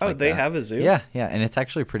trips and stuff Oh, like that. they have a zoo? Yeah, yeah, and it's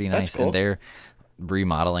actually pretty nice. That's cool. And they're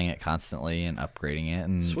remodeling it constantly and upgrading it,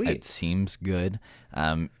 and Sweet. it seems good.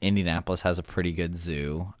 Indianapolis has a pretty good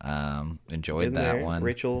zoo. Enjoyed Been that there. one.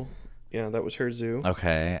 Rachel, yeah, that was her zoo.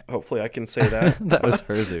 Okay. Hopefully I can say that. That was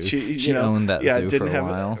her zoo. She owned that zoo for a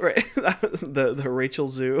while. Right, the Rachel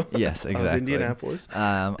Zoo. Yes, exactly. Of Indianapolis.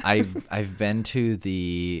 I've been to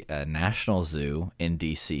the National Zoo in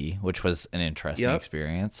DC, which was an interesting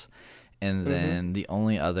experience. And then the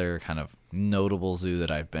only other kind of notable zoo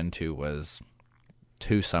that I've been to was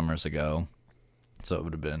 2 summers ago. So it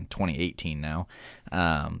would have been 2018 now.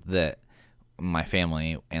 That my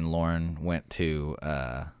family and Lauren went to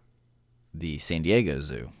the San Diego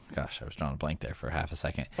Zoo. Gosh, I was drawing a blank there for half a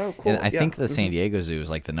second. Oh, cool. And I think the San Diego Zoo is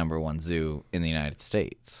like the #1 zoo in the United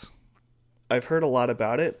States. I've heard a lot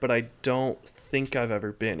about it, but I don't think I've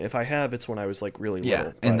ever been. If I have, it's when I was like really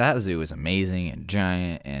little. And that zoo is amazing and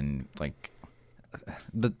giant and like,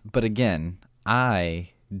 but again,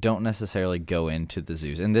 I don't necessarily go into the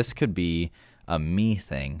zoos, and this could be a me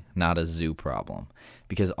thing, not a zoo problem,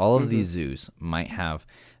 because all of these zoos might have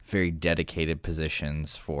very dedicated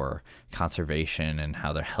positions for conservation and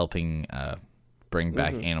how they're helping bring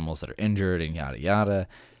back animals that are injured and yada yada.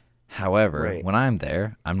 However, when I'm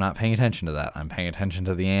there, I'm not paying attention to that. I'm paying attention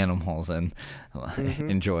to the animals and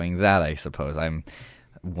enjoying that, I suppose. I'm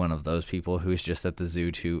one of those people who's just at the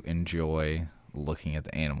zoo to enjoy looking at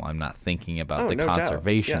the animal. I'm not thinking about the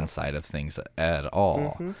conservation side of things at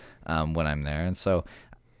all when I'm there. And so,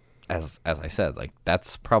 as I said, like,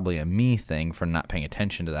 that's probably a me thing for not paying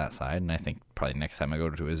attention to that side. And I think probably next time I go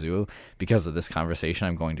to a zoo, because of this conversation,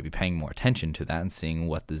 I'm going to be paying more attention to that and seeing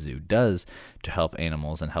what the zoo does to help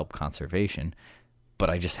animals and help conservation. But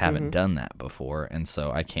I just haven't done that before, and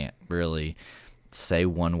so I can't really say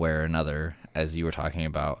one way or another. As you were talking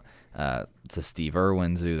about the Steve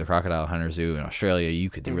Irwin Zoo, the Crocodile Hunter Zoo in Australia, you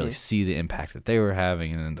could really see the impact that they were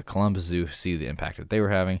having, and then the Columbus Zoo see the impact that they were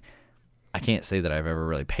having. I can't say that I've ever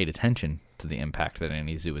really paid attention to the impact that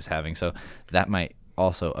any zoo is having, so that might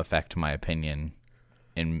also affect my opinion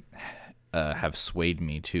and have swayed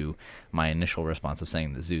me to my initial response of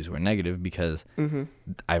saying the zoos were negative, because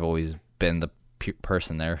I've always been the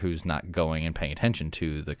person there who's not going and paying attention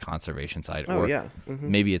to the conservation side.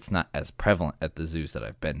 Maybe it's not as prevalent at the zoos that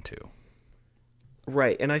I've been to.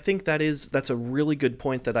 Right, and I think that's a really good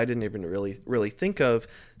point that I didn't even really think of.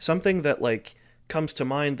 Something that, like, comes to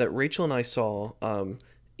mind that Rachel and I saw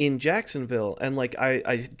in Jacksonville, and, like,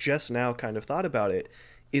 I just now kind of thought about it,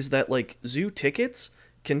 is that, like, zoo tickets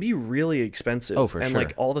can be really expensive. Oh, for and, sure.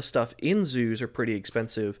 Like, all the stuff in zoos are pretty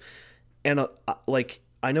expensive. And, like,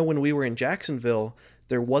 I know when we were in Jacksonville,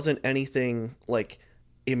 there wasn't anything, like,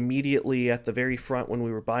 immediately at the very front when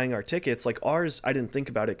we were buying our tickets. Like, ours, I didn't think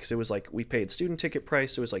about it because it was, like, we paid student ticket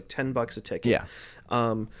price. It was, like, $10 a ticket. Yeah.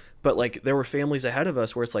 But, like, there were families ahead of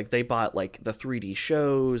us where it's, like, they bought, like, the 3D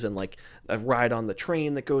shows and, like, a ride on the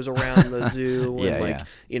train that goes around the zoo and, like,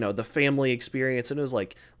 you know, the family experience. And it was,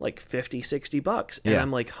 like $50-$60. And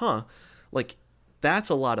I'm like, like, that's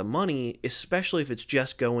a lot of money, especially if it's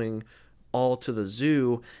just going all to the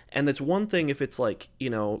zoo. And that's one thing if it's, like,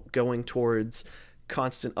 you know, going towards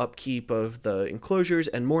constant upkeep of the enclosures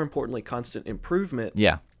and, more importantly, constant improvement.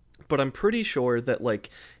 Yeah. But I'm pretty sure that,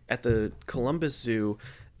 like, at the Columbus Zoo,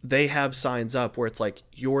 they have signs up where it's like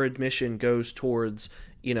your admission goes towards,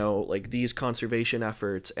 you know, like, these conservation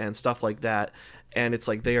efforts and stuff like that. And it's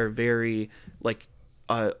like they are very, like,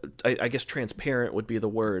 I guess transparent would be the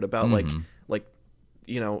word about like,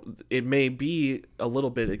 you know, it may be a little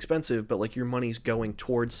bit expensive, but, like, your money's going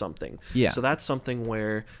towards something. Yeah. So that's something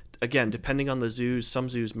where, again, depending on the zoos, some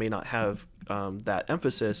zoos may not have that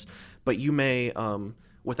emphasis, but you may,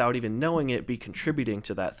 without even knowing it, be contributing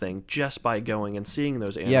to that thing just by going and seeing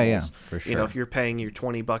those animals. Yeah, for sure. You know, if you're paying your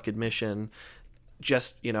 $20 admission,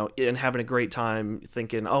 just, you know, and having a great time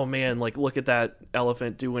thinking, oh man, like, look at that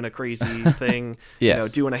elephant doing a crazy thing, you know,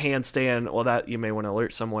 doing a handstand. Well, that you may want to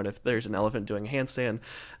alert someone if there's an elephant doing a handstand.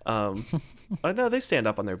 No, they stand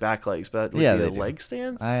up on their back legs, but would be a leg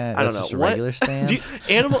stand? I don't know. Just a regular stand?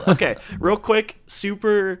 Okay, real quick,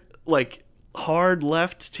 super, like, hard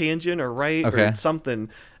left tangent or right or something.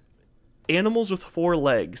 Animals with 4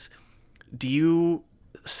 legs, do you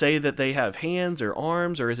say that they have hands or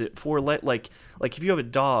arms, or is it 4 like if you have a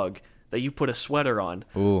dog that you put a sweater on,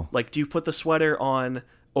 like, do you put the sweater on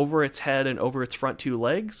over its head and over its front 2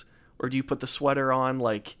 legs, or do you put the sweater on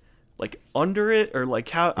like under it, or like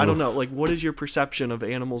how? I don't know, like, what is your perception of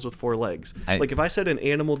animals with 4 legs? Like, if I said an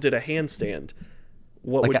animal did a handstand,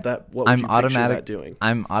 what would you picture that doing?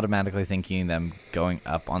 I'm automatically thinking them going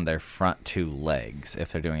up on their front 2 legs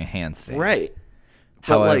if they're doing a handstand. Right.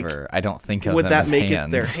 However, I don't think of them as hands. Would that make it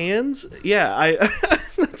their hands? Yeah, I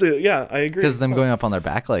agree. Because them going up on their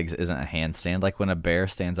back legs isn't a handstand. Like, when a bear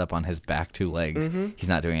stands up on his back 2 legs, he's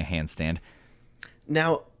not doing a handstand.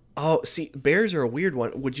 Now, see, bears are a weird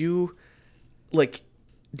one. Would you, like,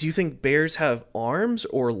 do you think bears have arms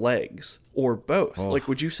or legs or both? Like,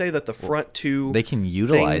 would you say that the front 2 they can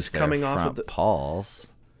utilize their coming front off of the paws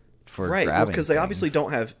for right? grabbing Because they obviously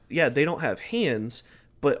don't have they don't have hands,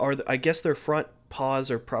 but I guess their front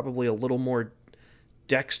paws are probably a little more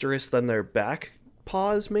dexterous than their back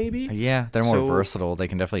paws, maybe. Yeah, they're more versatile. They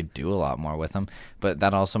can definitely do a lot more with them, but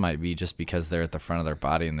that also might be just because they're at the front of their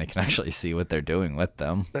body and they can actually see what they're doing with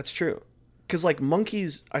them. That's true. Because, like,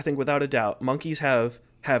 monkeys, I think without a doubt, monkeys have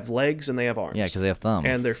legs and they have arms. Yeah, because they have thumbs.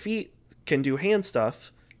 And their feet can do hand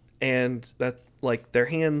stuff, and that, like, their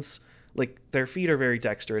hands, like, their feet are very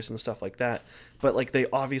dexterous and stuff like that. But, like, they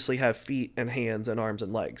obviously have feet and hands and arms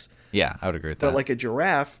and legs. Yeah, I would agree with that. But, like, a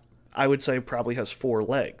giraffe, I would say probably has 4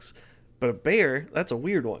 legs. But a bear, that's a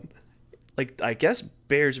weird one. like I guess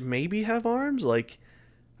bears maybe have arms. Like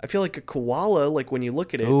I feel like a koala, like when you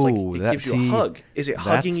look at it, it's like Ooh, it that gives you a hug. Is it that's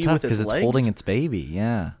hugging you tough with its because legs? it's holding its baby.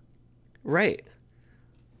 Yeah. Right.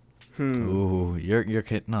 Ooh, you're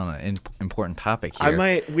hitting on an important topic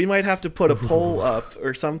here. We might have to put a poll up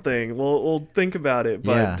or something. We'll think about it,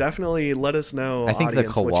 but Yeah. definitely let us know. I think the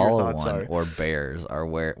audience, what your koala thoughts one are. or bears are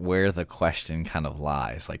where the question kind of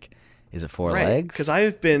lies. Like, is it 4 Right, legs? because I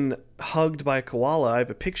have been hugged by a koala. I have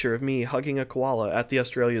a picture of me hugging a koala at the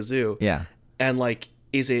Australia Zoo. Yeah. And like,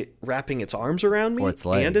 is it wrapping its arms around me Or its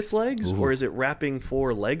legs. and its legs, Ooh. or is it wrapping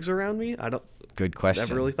 4 legs around me? I don't. Good question.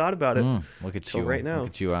 Never really thought about it. Look at till you right now. Look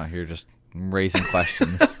at you out here just raising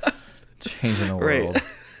questions, changing the Right. world.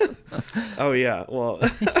 Oh yeah. Well,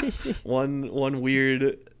 one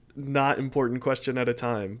weird, not important question at a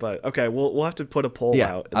time. But okay, we'll have to put a poll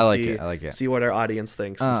Yeah, out and I like see it, I like it. see what our audience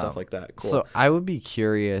thinks and stuff like that. Cool. So I would be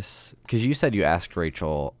curious because you said you asked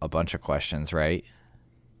Rachel a bunch of questions, right?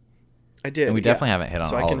 I did. And we definitely haven't hit on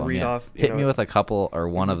So all I can of them read yet. off. Hit me with a couple or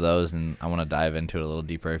one of those, and I want to dive into it a little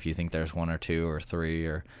deeper. If you think there's 1 or 2 or 3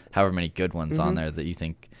 or however many good ones on there that you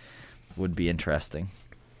think would be interesting.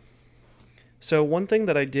 So one thing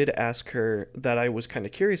that I did ask her that I was kind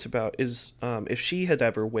of curious about is if she had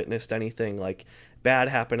ever witnessed anything like bad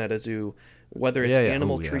happen at a zoo, whether it's Yeah.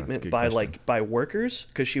 animal Ooh, yeah, that's a treatment good by question. by workers,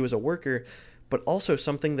 because she was a worker, but also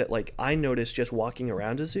something that like I noticed just walking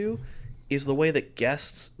around a zoo is the way that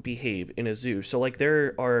guests behave in a zoo. So like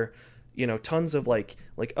there are, tons of like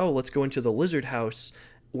oh, let's go into the lizard house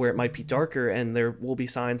where it might be darker and there will be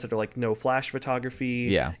signs that are like no flash photography.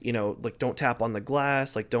 Yeah. Like don't tap on the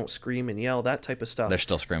glass, like don't scream and yell, that type of stuff. They're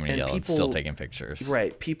still screaming and And yelling, still people- taking pictures.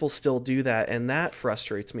 Right. People still do that. And that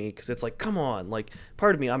frustrates me because it's like, come on. Like,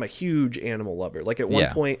 part of me, I'm a huge animal lover. Like, at one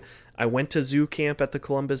Yeah. point, I went to zoo camp at the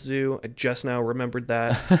Columbus Zoo. I just now remembered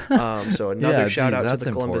that. So, another Yeah, shout geez, out to that's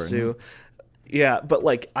the Columbus Zoo. important. Yeah, but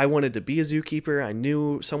like I wanted to be a zookeeper. I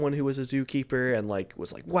knew someone who was a zookeeper and like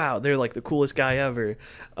was like, wow, they're like the coolest guy ever.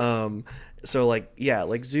 So like yeah,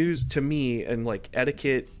 like zoos to me and like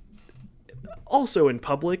etiquette. Also in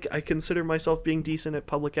public, I consider myself being decent at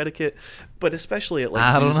public etiquette, but especially at like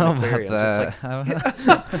I don't zoos know and about aquariums, that. it's I don't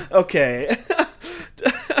know. like okay.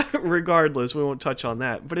 Regardless, we won't touch on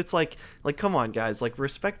that. But it's like come on, guys, like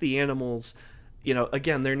respect the animals.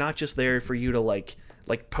 Again, they're not just there for you to like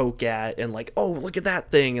poke at and like, oh, look at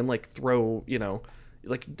that thing and like throw,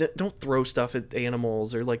 like don't throw stuff at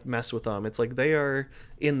animals or like mess with them. It's like they are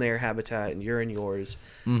in their habitat and you're in yours.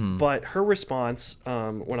 But her response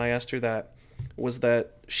when I asked her that was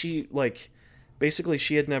that she like basically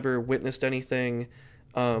she had never witnessed anything.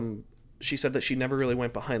 She said that she never really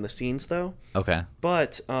went behind the scenes though. Okay.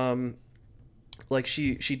 But like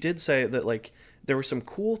she did say that like there were some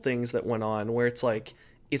cool things that went on where it's like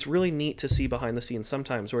it's really neat to see behind the scenes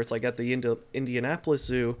sometimes where it's like at the Indianapolis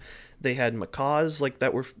Zoo they had macaws like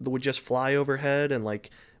that would just fly overhead, and like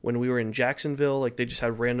when we were in Jacksonville like they just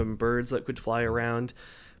had random birds that could fly around.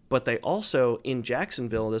 But they also in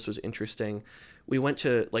Jacksonville, this was interesting, we went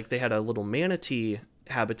to like they had a little manatee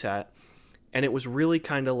habitat and it was really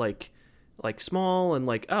kind of like small and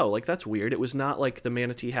like, oh, like that's weird. It was not like the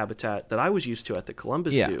manatee habitat that I was used to at the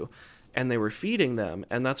Columbus Zoo. And they were feeding them.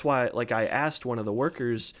 And that's why like I asked one of the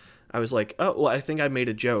workers, I was like, oh, well, I think I made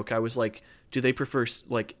a joke. I was like, do they prefer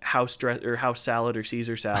like house salad or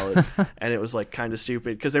Caesar salad? And it was like kind of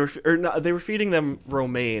stupid because they were feeding them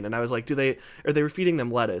romaine, and I was like, they were feeding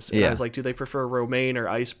them lettuce, and I was like, do they prefer romaine or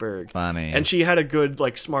iceberg? Funny. And she had a good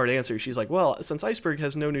like smart answer. She's like, well, since iceberg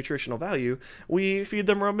has no nutritional value, we feed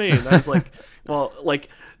them romaine. And I was like, well, like,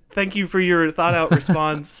 thank you for your thought out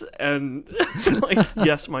response. And like,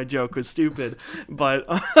 yes, my joke was stupid, but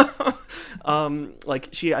like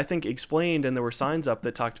she, I think, explained, and there were signs up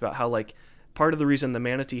that talked about how like part of the reason the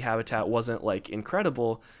manatee habitat wasn't like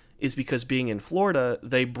incredible is because being in Florida,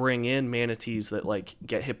 they bring in manatees that like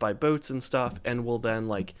get hit by boats and stuff and will then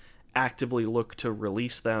like actively look to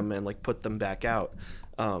release them and like put them back out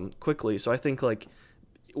quickly. So I think like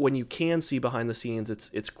when you can see behind the scenes,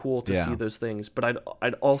 it's cool to see those things. But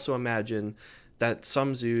I'd also imagine that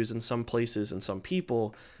some zoos and some places and some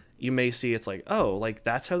people, you may see it's like, oh, like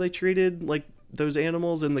that's how they treated like those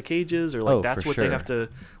animals in the cages, or like that's what they have to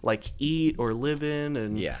like eat or live in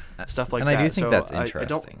and stuff like that. And I do think so that's I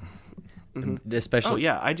interesting. don't, Especially, oh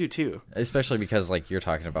yeah, I do too. Especially because like you're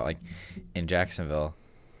talking about like in Jacksonville,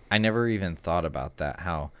 I never even thought about that,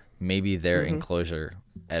 how maybe their enclosure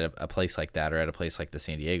at a place like that or at a place like the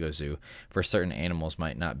San Diego Zoo for certain animals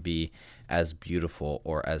might not be as beautiful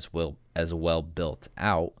or as well built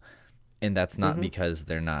out, and that's not because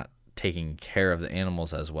they're not taking care of the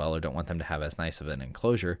animals as well or don't want them to have as nice of an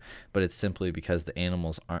enclosure, but it's simply because the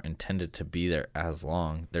animals aren't intended to be there as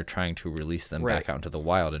long. They're trying to release them back out into the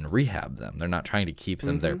wild and rehab them. They're not trying to keep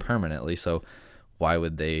them there permanently. So why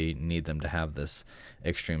would they need them to have this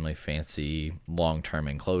extremely fancy long-term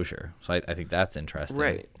enclosure? So I think that's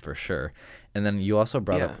interesting for sure. And then you also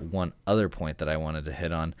brought up one other point that I wanted to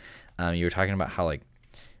hit on. You were talking about how like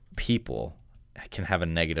people can have a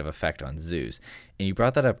negative effect on zoos, and you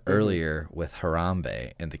brought that up earlier with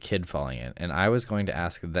Harambe and the kid falling in. And I was going to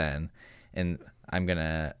ask then, and I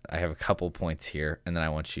have a couple points here, and then I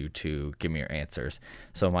want you to give me your answers.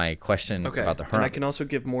 So my question about the Harambe, and I can also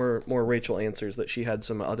give more Rachel answers that she had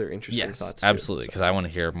some other interesting thoughts. Absolutely, because I want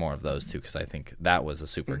to hear more of those too, because I think that was a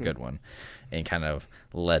super good one, and kind of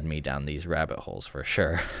led me down these rabbit holes for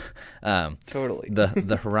sure. Totally.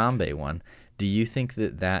 The Harambe one. Do you think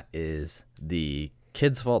that is the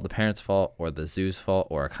kid's fault, the parents' fault, or the zoo's fault,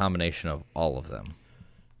 or a combination of all of them?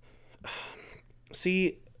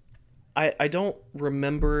 See, I don't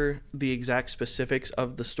remember the exact specifics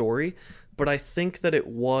of the story, but I think that it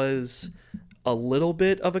was a little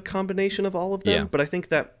bit of a combination of all of them. Yeah. But I think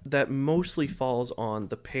that mostly falls on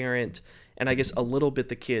the parent and I guess a little bit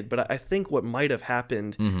the kid. But I think what might have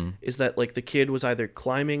happened is that like the kid was either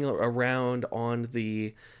climbing around on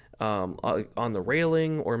the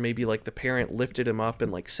railing, or maybe like the parent lifted him up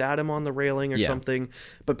and like sat him on the railing or something.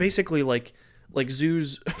 But basically like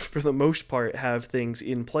zoos for the most part have things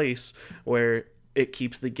in place where it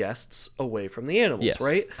keeps the guests away from the animals,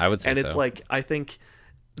 right? I would say and it's like, I think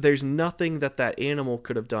there's nothing that animal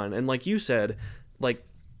could have done. And like you said, like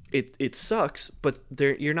it sucks, but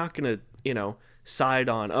you're not going to, side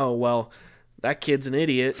on, oh, well, that kid's an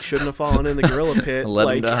idiot, shouldn't have fallen in the gorilla pit.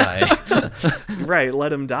 Let him die. Right,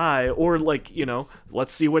 let him die. Or like,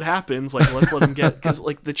 let's see what happens. Like, let's let him get, because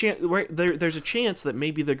like the chance, right, there's a chance that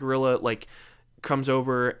maybe the gorilla like comes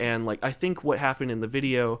over and like, I think what happened in the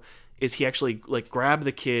video is he actually like grabbed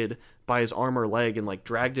the kid by his arm or leg and like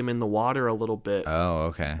dragged him in the water a little bit. Oh,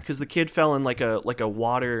 okay. Because the kid fell in like a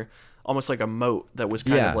water, almost like a moat that was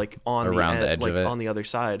kind of like on around the edge like of it, on the other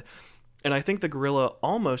side. And I think the gorilla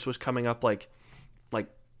almost was coming up like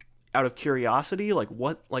out of curiosity, like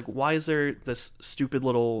what, like why is there this stupid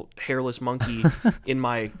little hairless monkey in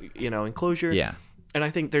my enclosure? Yeah. And I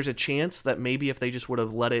think there's a chance that maybe if they just would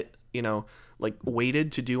have let it, like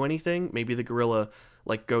waited to do anything, maybe the gorilla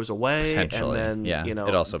like goes away, and then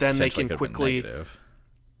it also then they can quickly.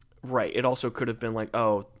 Right. It also could have been like,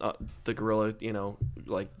 oh, the gorilla,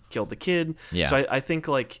 like killed the kid. Yeah. So I think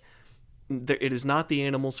like it is not the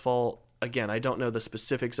animal's fault. Again, I don't know the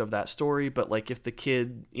specifics of that story, but like if the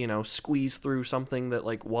kid, squeezed through something that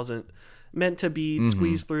like wasn't meant to be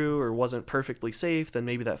squeezed through or wasn't perfectly safe, then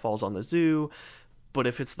maybe that falls on the zoo. But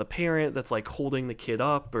if it's the parent that's like holding the kid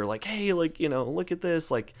up or like, hey, like, look at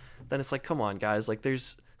this, like, then it's like, come on, guys, like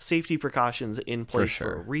there's safety precautions in place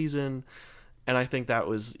for a reason. And I think that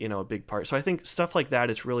was, a big part. So I think stuff like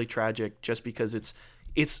that is really tragic just because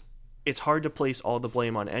it's hard to place all the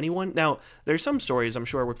blame on anyone. Now, there's some stories, I'm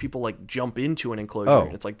sure, where people like jump into an enclosure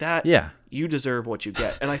and it's like that. Yeah. You deserve what you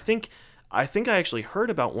get. And I think I actually heard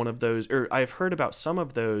about one of those, or I've heard about some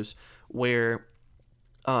of those where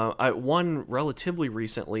one relatively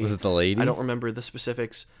recently. Was it the lady? I don't remember the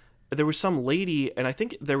specifics. There was some lady, and I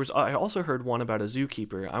think I also heard one about a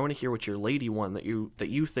zookeeper. I want to hear what your lady one that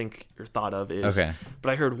you think or thought of is. Okay.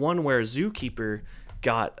 But I heard one where a zookeeper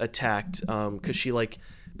got attacked because she like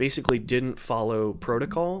basically didn't follow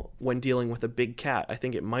protocol when dealing with a big cat. I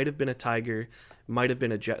think it might have been a tiger, might have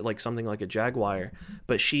been like something like a jaguar,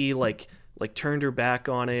 but she like turned her back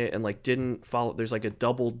on it and like didn't follow. There's like a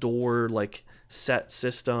double door like set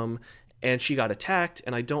system, and she got attacked.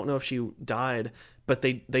 And I don't know if she died, but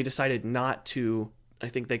they decided not to. I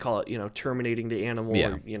think they call it terminating the animal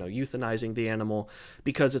or euthanizing the animal,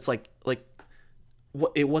 because it's like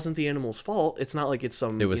it wasn't the animal's fault. It's not like it's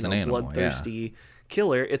some an animal, bloodthirsty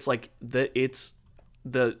killer. It's like it's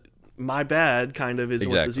the my bad kind of is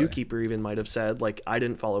what the zookeeper even might have said, like I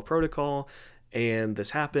didn't follow protocol and this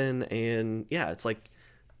happened. And it's like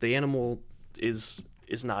the animal is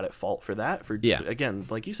not at fault for that, for again,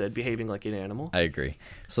 like you said, behaving like an animal. I agree.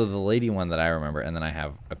 So the lady one that I remember, and then I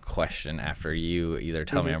have a question after you either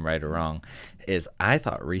tell me I'm right or wrong, is I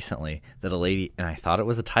thought recently that a lady, and I thought it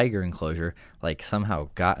was a tiger enclosure, like somehow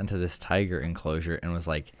got into this tiger enclosure and was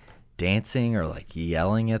like dancing or like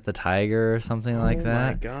yelling at the tiger or something like that.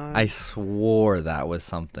 Oh my God. I swore that was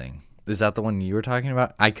something. Is that the one you were talking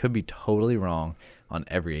about? I could be totally wrong on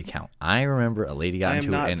every account. I remember a lady got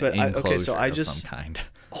into an enclosure of some kind.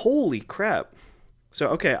 Holy crap. So,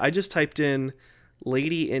 okay, I just typed in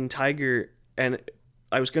lady in tiger, and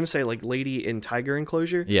I was going to say like lady in tiger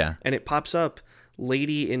enclosure. Yeah. And it pops up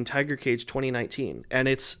lady in tiger cage 2019. And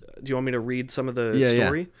it's, do you want me to read some of the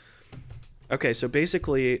story? Yeah. Okay. So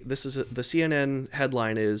basically this is the CNN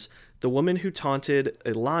headline is the woman who taunted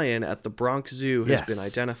a lion at the Bronx Zoo has been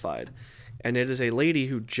identified. And it is a lady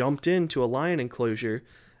who jumped into a lion enclosure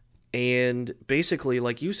and basically,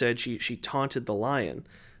 like you said, she taunted the lion.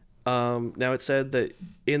 Now it said that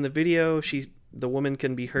in the video, the woman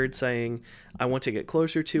can be heard saying, "I want to get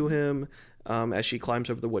closer to him," as she climbs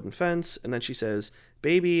over the wooden fence, and then she says,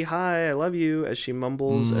 "Baby, hi, I love you," as she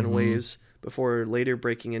mumbles and waves before later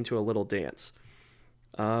breaking into a little dance.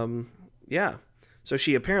 Yeah. So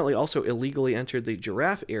she apparently also illegally entered the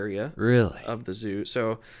giraffe area of the zoo.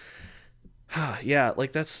 So, yeah,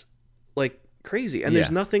 like that's like crazy. And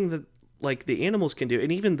there's nothing that like the animals can do.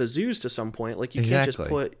 And even the zoos to some point, like you can't just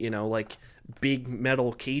put, like big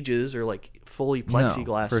metal cages or like fully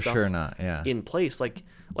plexiglass for stuff sure not. Yeah. in place. Like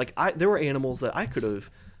there were animals that I could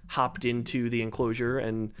have hopped into the enclosure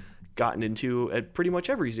and gotten into at pretty much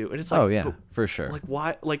every zoo. And it's like, oh yeah, for sure. Like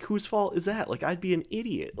why, like whose fault is that? Like I'd be an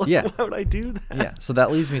idiot. Like, yeah. Why would I do that? Yeah. So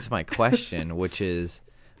that leads me to my question, which is,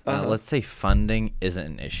 let's say funding isn't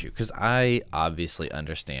an issue. Because I obviously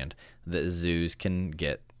understand that zoos can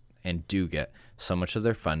get and do get so much of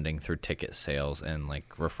their funding through ticket sales and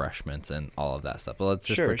like refreshments and all of that stuff. But let's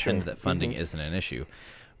just pretend that funding isn't an issue.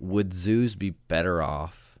 Would zoos be better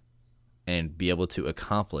off and be able to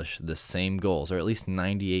accomplish the same goals, or at least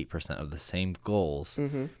 98% of the same goals,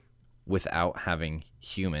 without having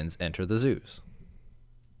humans enter the zoos?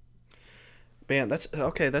 Man, that's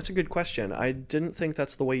a good question. I didn't think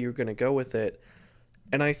that's the way you were going to go with it.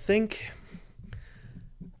 And I think,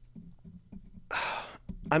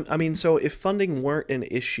 I mean, so if funding weren't an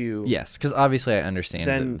issue... Yes, because obviously I understand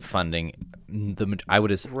that funding, I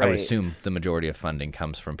would assume the majority of funding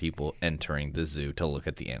comes from people entering the zoo to look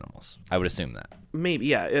at the animals. I would assume that. Maybe,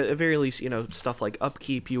 yeah. At very least, stuff like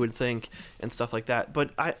upkeep, you would think, and stuff like that.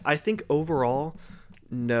 But I think overall,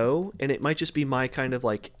 no. And it might just be my kind of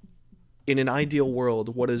like, in an ideal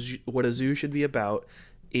world, what a zoo should be about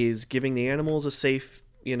is giving the animals a safe,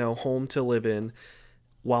 home to live in,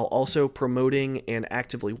 while also promoting and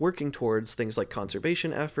actively working towards things like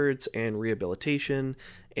conservation efforts and rehabilitation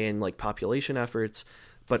and like population efforts,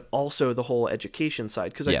 but also the whole education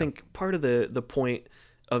side. Because I think part of the point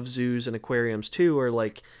of zoos and aquariums too are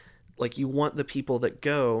like you want the people that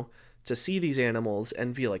go to see these animals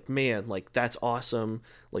and be like, man, like that's awesome.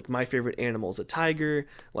 Like my favorite animal is a tiger.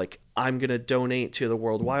 Like I'm going to donate to the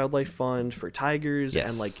World Wildlife Fund for tigers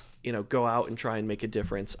and like, go out and try and make a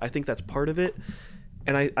difference. I think that's part of it.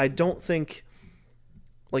 And I don't think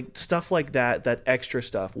like stuff like that extra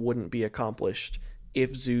stuff wouldn't be accomplished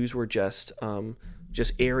if zoos were just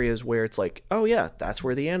areas where it's like, oh yeah, that's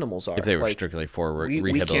where the animals are. If they were like, strictly for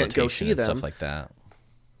rehabilitation can't go see and them. Stuff like that.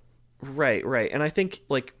 Right. And I think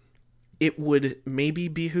like it would maybe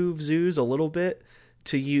behoove zoos a little bit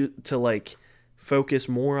to like focus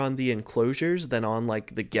more on the enclosures than on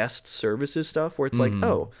like the guest services stuff where it's like,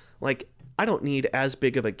 oh, like I don't need as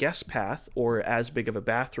big of a guest path or as big of a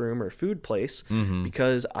bathroom or food place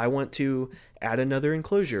because I want to add another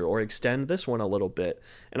enclosure or extend this one a little bit.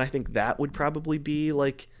 And I think that would probably be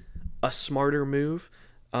like a smarter move.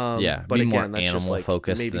 But be again, more that's animal just like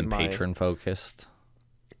focused than patron focused.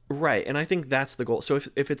 Right. And I think that's the goal. So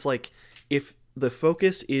if it's like, if the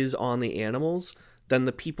focus is on the animals, then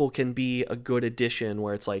the people can be a good addition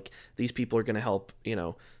where it's like these people are going to help,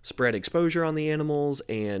 spread exposure on the animals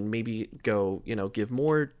and maybe go, give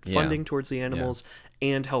more funding towards the animals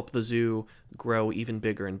and help the zoo grow even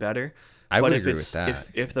bigger and better. I would agree with that.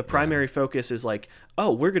 If the primary focus is like,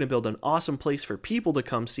 oh, we're going to build an awesome place for people to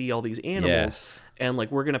come see all these animals and like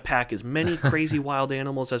we're going to pack as many crazy wild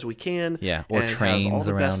animals as we can. Yeah, or trains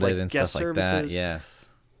around it and stuff like that. Yes.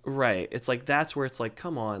 Right. It's like, that's where it's like,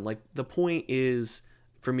 come on. Like the point is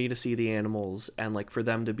for me to see the animals and like for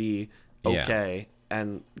them to be okay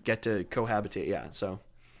and get to cohabitate. Yeah. So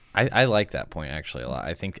I like that point actually a lot.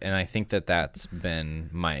 I think that that's been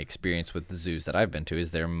my experience with the zoos that I've been to is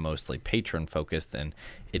they're mostly patron focused and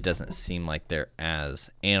it doesn't seem like they're as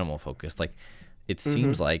animal focused. Like it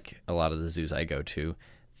seems like a lot of the zoos I go to,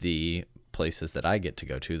 the places that I get to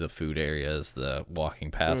go to, the food areas, the walking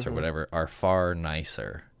paths or whatever are far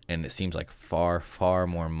nicer. And it seems like far, far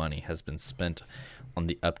more money has been spent on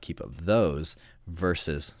the upkeep of those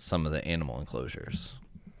versus some of the animal enclosures.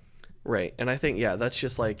 Right. And I think, that's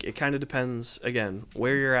just like, it kind of depends, again,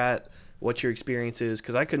 where you're at, what your experience is.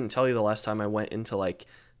 Because I couldn't tell you the last time I went into like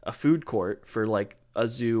a food court for like a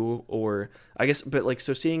zoo, or I guess, but like,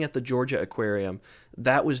 so seeing at the Georgia Aquarium,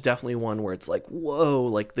 that was definitely one where it's like, whoa,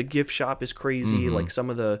 like the gift shop is crazy. Like some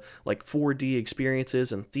of the like 4D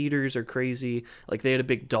experiences and theaters are crazy. Like they had a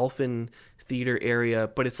big dolphin theater area,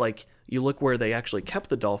 but it's like, you look where they actually kept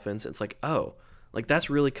the dolphins, it's like, oh, like that's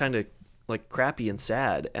really kind of like crappy and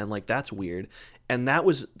sad, and like that's weird. And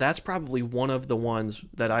that's probably one of the ones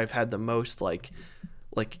that I've had the most like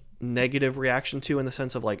negative reaction to, in the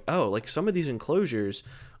sense of like, oh, like some of these enclosures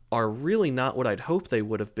are really not what I'd hope they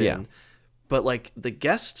would have been. Yeah. But like the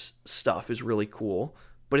guest stuff is really cool,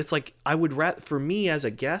 but it's like, I would for me as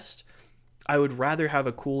a guest, I would rather have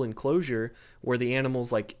a cool enclosure where the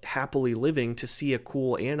animal's like happily living to see a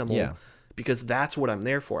cool animal. Yeah. Because that's what I'm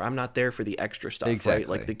there for. I'm not there for the extra stuff, Exactly. right?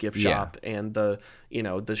 Like the gift shop and the, you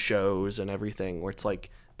know, the shows and everything, where it's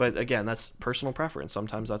like, but again, that's personal preference.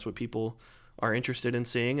 Sometimes that's what people are interested in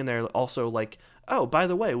seeing. And they're also like, oh, by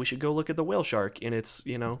the way, we should go look at the whale shark in its,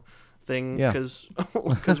 you know, thing. Because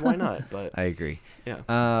why not? But I agree.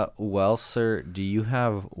 Yeah. Well, sir, do you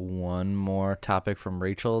have one more topic from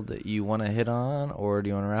Rachel that you want to hit on, or do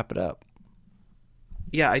you want to wrap it up?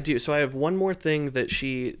 Yeah, I do. So I have one more thing that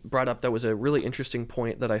she brought up that was a really interesting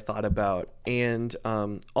point that I thought about. And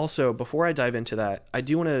also, before I dive into that, I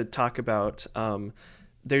do want to talk about,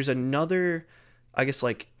 there's another, I guess,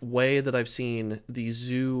 like way that I've seen the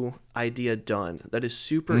zoo idea done that is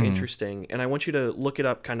super interesting. And I want you to look it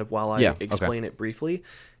up kind of while I explain it briefly.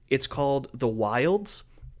 It's called The Wilds,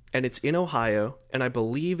 and it's in Ohio. And I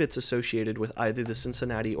believe it's associated with either the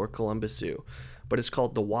Cincinnati or Columbus Zoo. But it's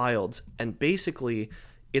called The Wilds, and basically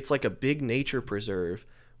it's like a big nature preserve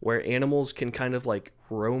where animals can kind of like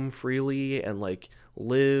roam freely and like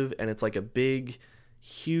live, and it's like a big,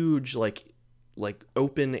 huge like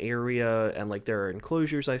open area, and like there are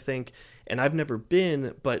enclosures, I think, and I've never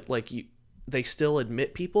been, but like they still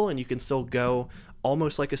admit people, and you can still go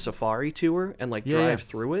almost like a safari tour and like drive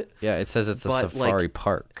through it. Yeah, it says it's a safari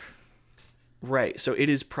park. Right. So it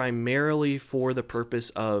is primarily for the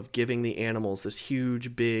purpose of giving the animals this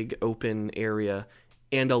huge, big, open area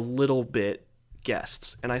and a little bit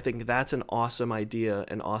guests. And I think that's an awesome idea,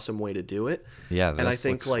 an awesome way to do it. Yeah, and I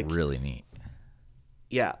think looks like really neat.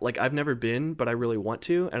 Yeah, like I've never been, but I really want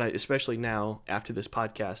to. And especially now after this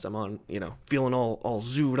podcast, I'm on, you know, feeling all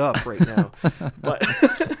zooed up right now.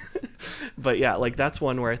 But yeah, like that's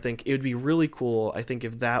one where I think it would be really cool. I think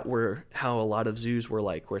if that were how a lot of zoos were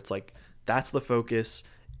like, where it's like, that's the focus,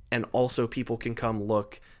 and also people can come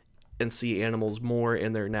look and see animals more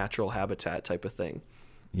in their natural habitat type of thing.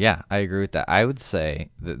 Yeah, I agree with that. I would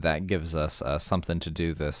say that gives us something to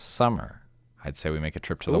do this summer. I'd say we make a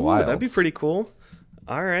trip to the wilds. That'd be pretty cool.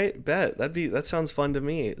 All right, bet. That sounds fun to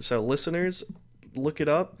me. So listeners, look it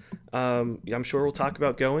up. I'm sure we'll talk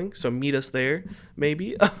about going, so meet us there,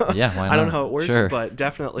 maybe. Yeah, why not? I don't know how it works, sure. But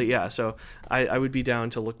definitely, yeah. So I would be down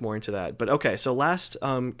to look more into that. But okay, so last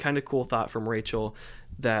kind of cool thought from Rachel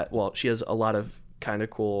that, well, she has a lot of kind of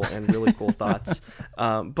cool and really cool thoughts,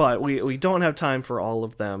 but we don't have time for all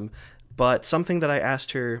of them. But something that I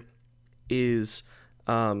asked her is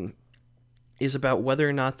about whether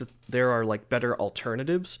or not that there are like better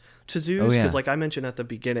alternatives to zoos, because like I mentioned at the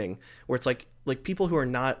beginning, where it's like people who are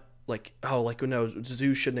not like, oh, like, no,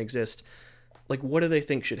 zoos shouldn't exist, like what do they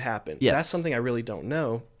think should happen? Yes. That's something I really don't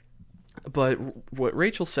know. But what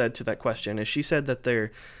Rachel said to that question is, she said that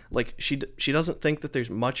they're like, she doesn't think that there's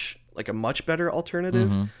a much better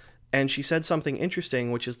alternative. And she said something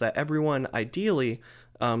interesting, which is that everyone ideally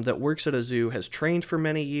that works at a zoo has trained for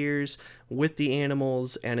many years with the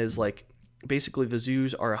animals, and is like, basically the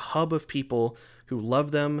zoos are a hub of people who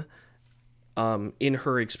love them. In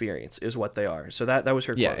her experience is what they are. So that was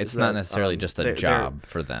her quote. Yeah, it's not necessarily just a job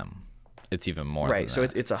for them. It's even more right. than So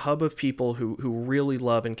it's a hub of people who really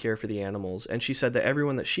love and care for the animals. And she said that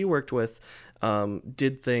everyone that she worked with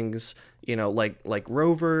did things, you know, like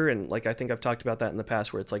Rover, and like I think I've talked about that in the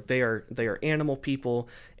past, where it's like they are animal people,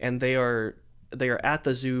 and they are at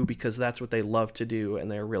the zoo because that's what they love to do,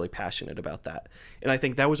 and they're really passionate about that. And I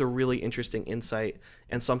think that was a really interesting insight,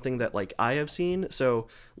 and something that like I have seen. So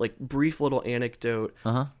like, brief little anecdote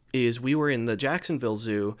is, we were in the Jacksonville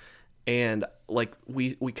Zoo, and like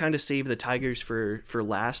we kind of saved the tigers for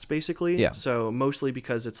last, basically. Yeah. So mostly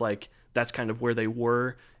because it's like that's kind of where they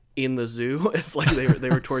were in the zoo. It's like they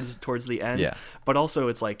were towards the end. Yeah. But also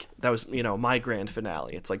it's like that was, you know, my grand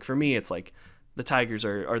finale. It's like, for me, it's like the tigers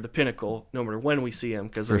are the pinnacle no matter when we see them,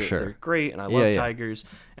 because they're great, and I love tigers,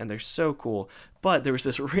 and they're so cool. But there was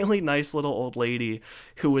this really nice little old lady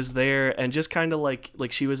who was there, and just kind of like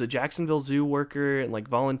she was a Jacksonville Zoo worker and like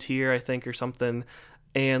volunteer, I think, or something,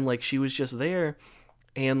 and like she was just there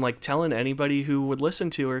and like telling anybody who would listen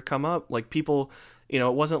to her, come up, like people, you know,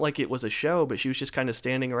 it wasn't like it was a show, but she was just kind of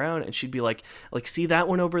standing around, and she'd be like, see that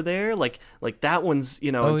one over there, like that one's,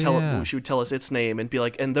 you know, and she would tell us its name and be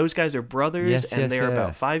like, and those guys are brothers, and they're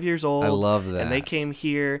about 5 years old. I love that. And they came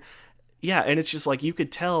here. Yeah, and it's just like you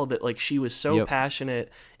could tell that like she was so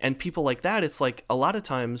passionate, and people like that, it's like a lot of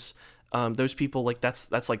times those people, like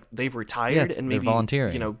that's like they've retired and maybe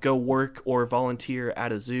volunteering, you know, go work or volunteer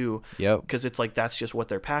at a zoo. Because it's like that's just what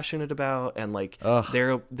they're passionate about, and like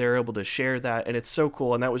they're able to share that, and it's so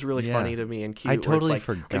cool. And that was really funny to me and cute. I totally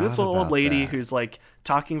forgot like this little old lady who's like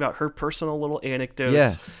talking about her personal little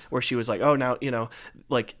anecdotes where she was like, oh, now, you know,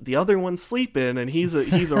 like the other one's sleeping and he's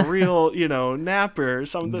a real, you know, napper or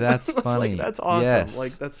something. That's funny. Like, that's awesome.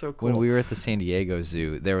 Like that's so cool. When we were at the San Diego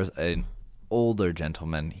Zoo, there was an older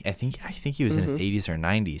gentleman. I think he was in his 80s or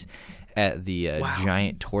 90s at the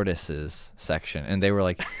giant tortoises section, and they were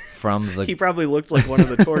like from the. He probably looked like one of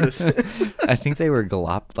the tortoises. I think they were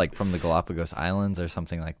like from the Galapagos Islands or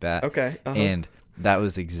something like that. Okay. And that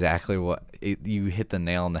was exactly what you hit the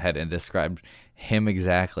nail on the head and described him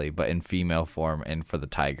exactly, but in female form and for the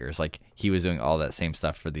tigers. Like he was doing all that same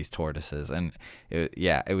stuff for these tortoises, and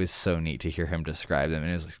it was so neat to hear him describe them,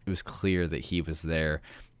 and it was clear that he was there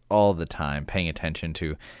all the time paying attention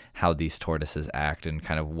to how these tortoises act and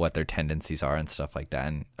kind of what their tendencies are and stuff like that.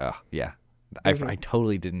 And I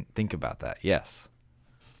totally didn't think about that. Yes,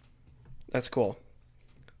 that's cool.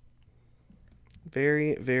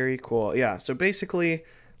 Very, very cool. Yeah, so basically,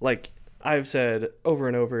 like I've said over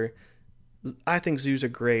and over, I think zoos are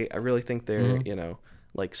great. I really think they're, you know,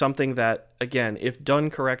 like something that, again, if done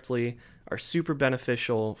correctly, are super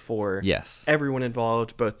beneficial for everyone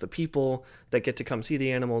involved, both the people that get to come see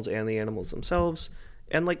the animals and the animals themselves.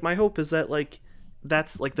 And like my hope is that like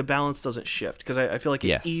that's like the balance doesn't shift, because I feel like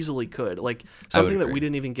it easily could. Like something that we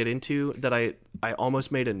didn't even get into that I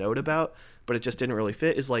almost made a note about, but it just didn't really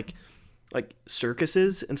fit, is like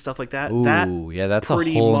circuses and stuff like that. Ooh, that's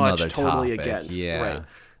pretty a whole much nother totally topic. Against. Right.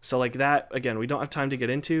 So like that, again, we don't have time to get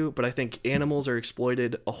into, but I think animals are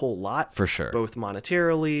exploited a whole lot. For sure. Both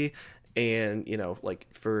monetarily and, you know, like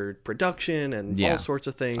for production and all sorts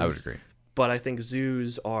of things. I would agree. But I think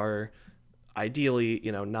zoos are ideally,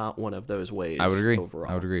 you know, not one of those ways. I would agree.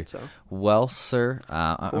 Overall. I would agree. So. Well, sir,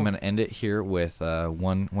 I'm going to end it here with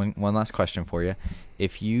one last question for you.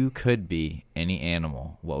 If you could be any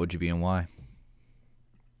animal, what would you be and why?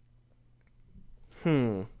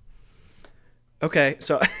 Okay,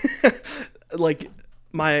 so like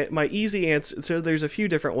my easy answer. So there's a few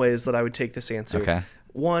different ways that I would take this answer. Okay.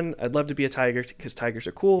 One, I'd love to be a tiger because tigers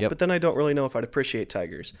are cool, but then I don't really know if I'd appreciate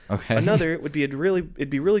tigers. Okay. Another would be it'd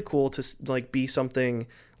be really cool to like be something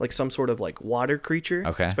like some sort of like water creature.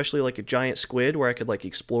 Okay. Especially like a giant squid where I could like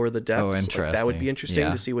explore the depths. Oh, interesting. Like, that would be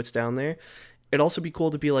interesting to see what's down there. It'd also be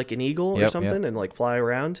cool to be like an eagle or something and like fly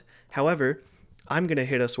around. However, I'm gonna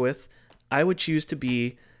hit us with, I would choose to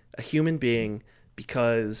be a human being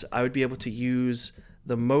because I would be able to use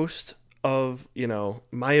the most of, you know,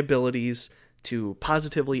 my abilities to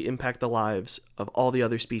positively impact the lives of all the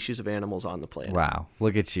other species of animals on the planet. Wow,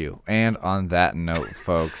 look at you. And on that note,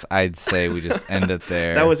 folks, I'd say we just end it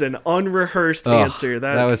there. That was an unrehearsed answer.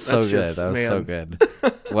 That was so good. That was so good.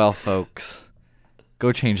 Well, folks,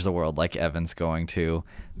 go change the world like Evan's going to.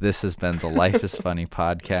 This has been the Life is Funny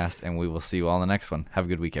podcast, and we will see you all in the next one. Have a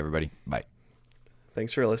good week, everybody. Bye.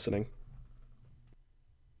 Thanks for listening.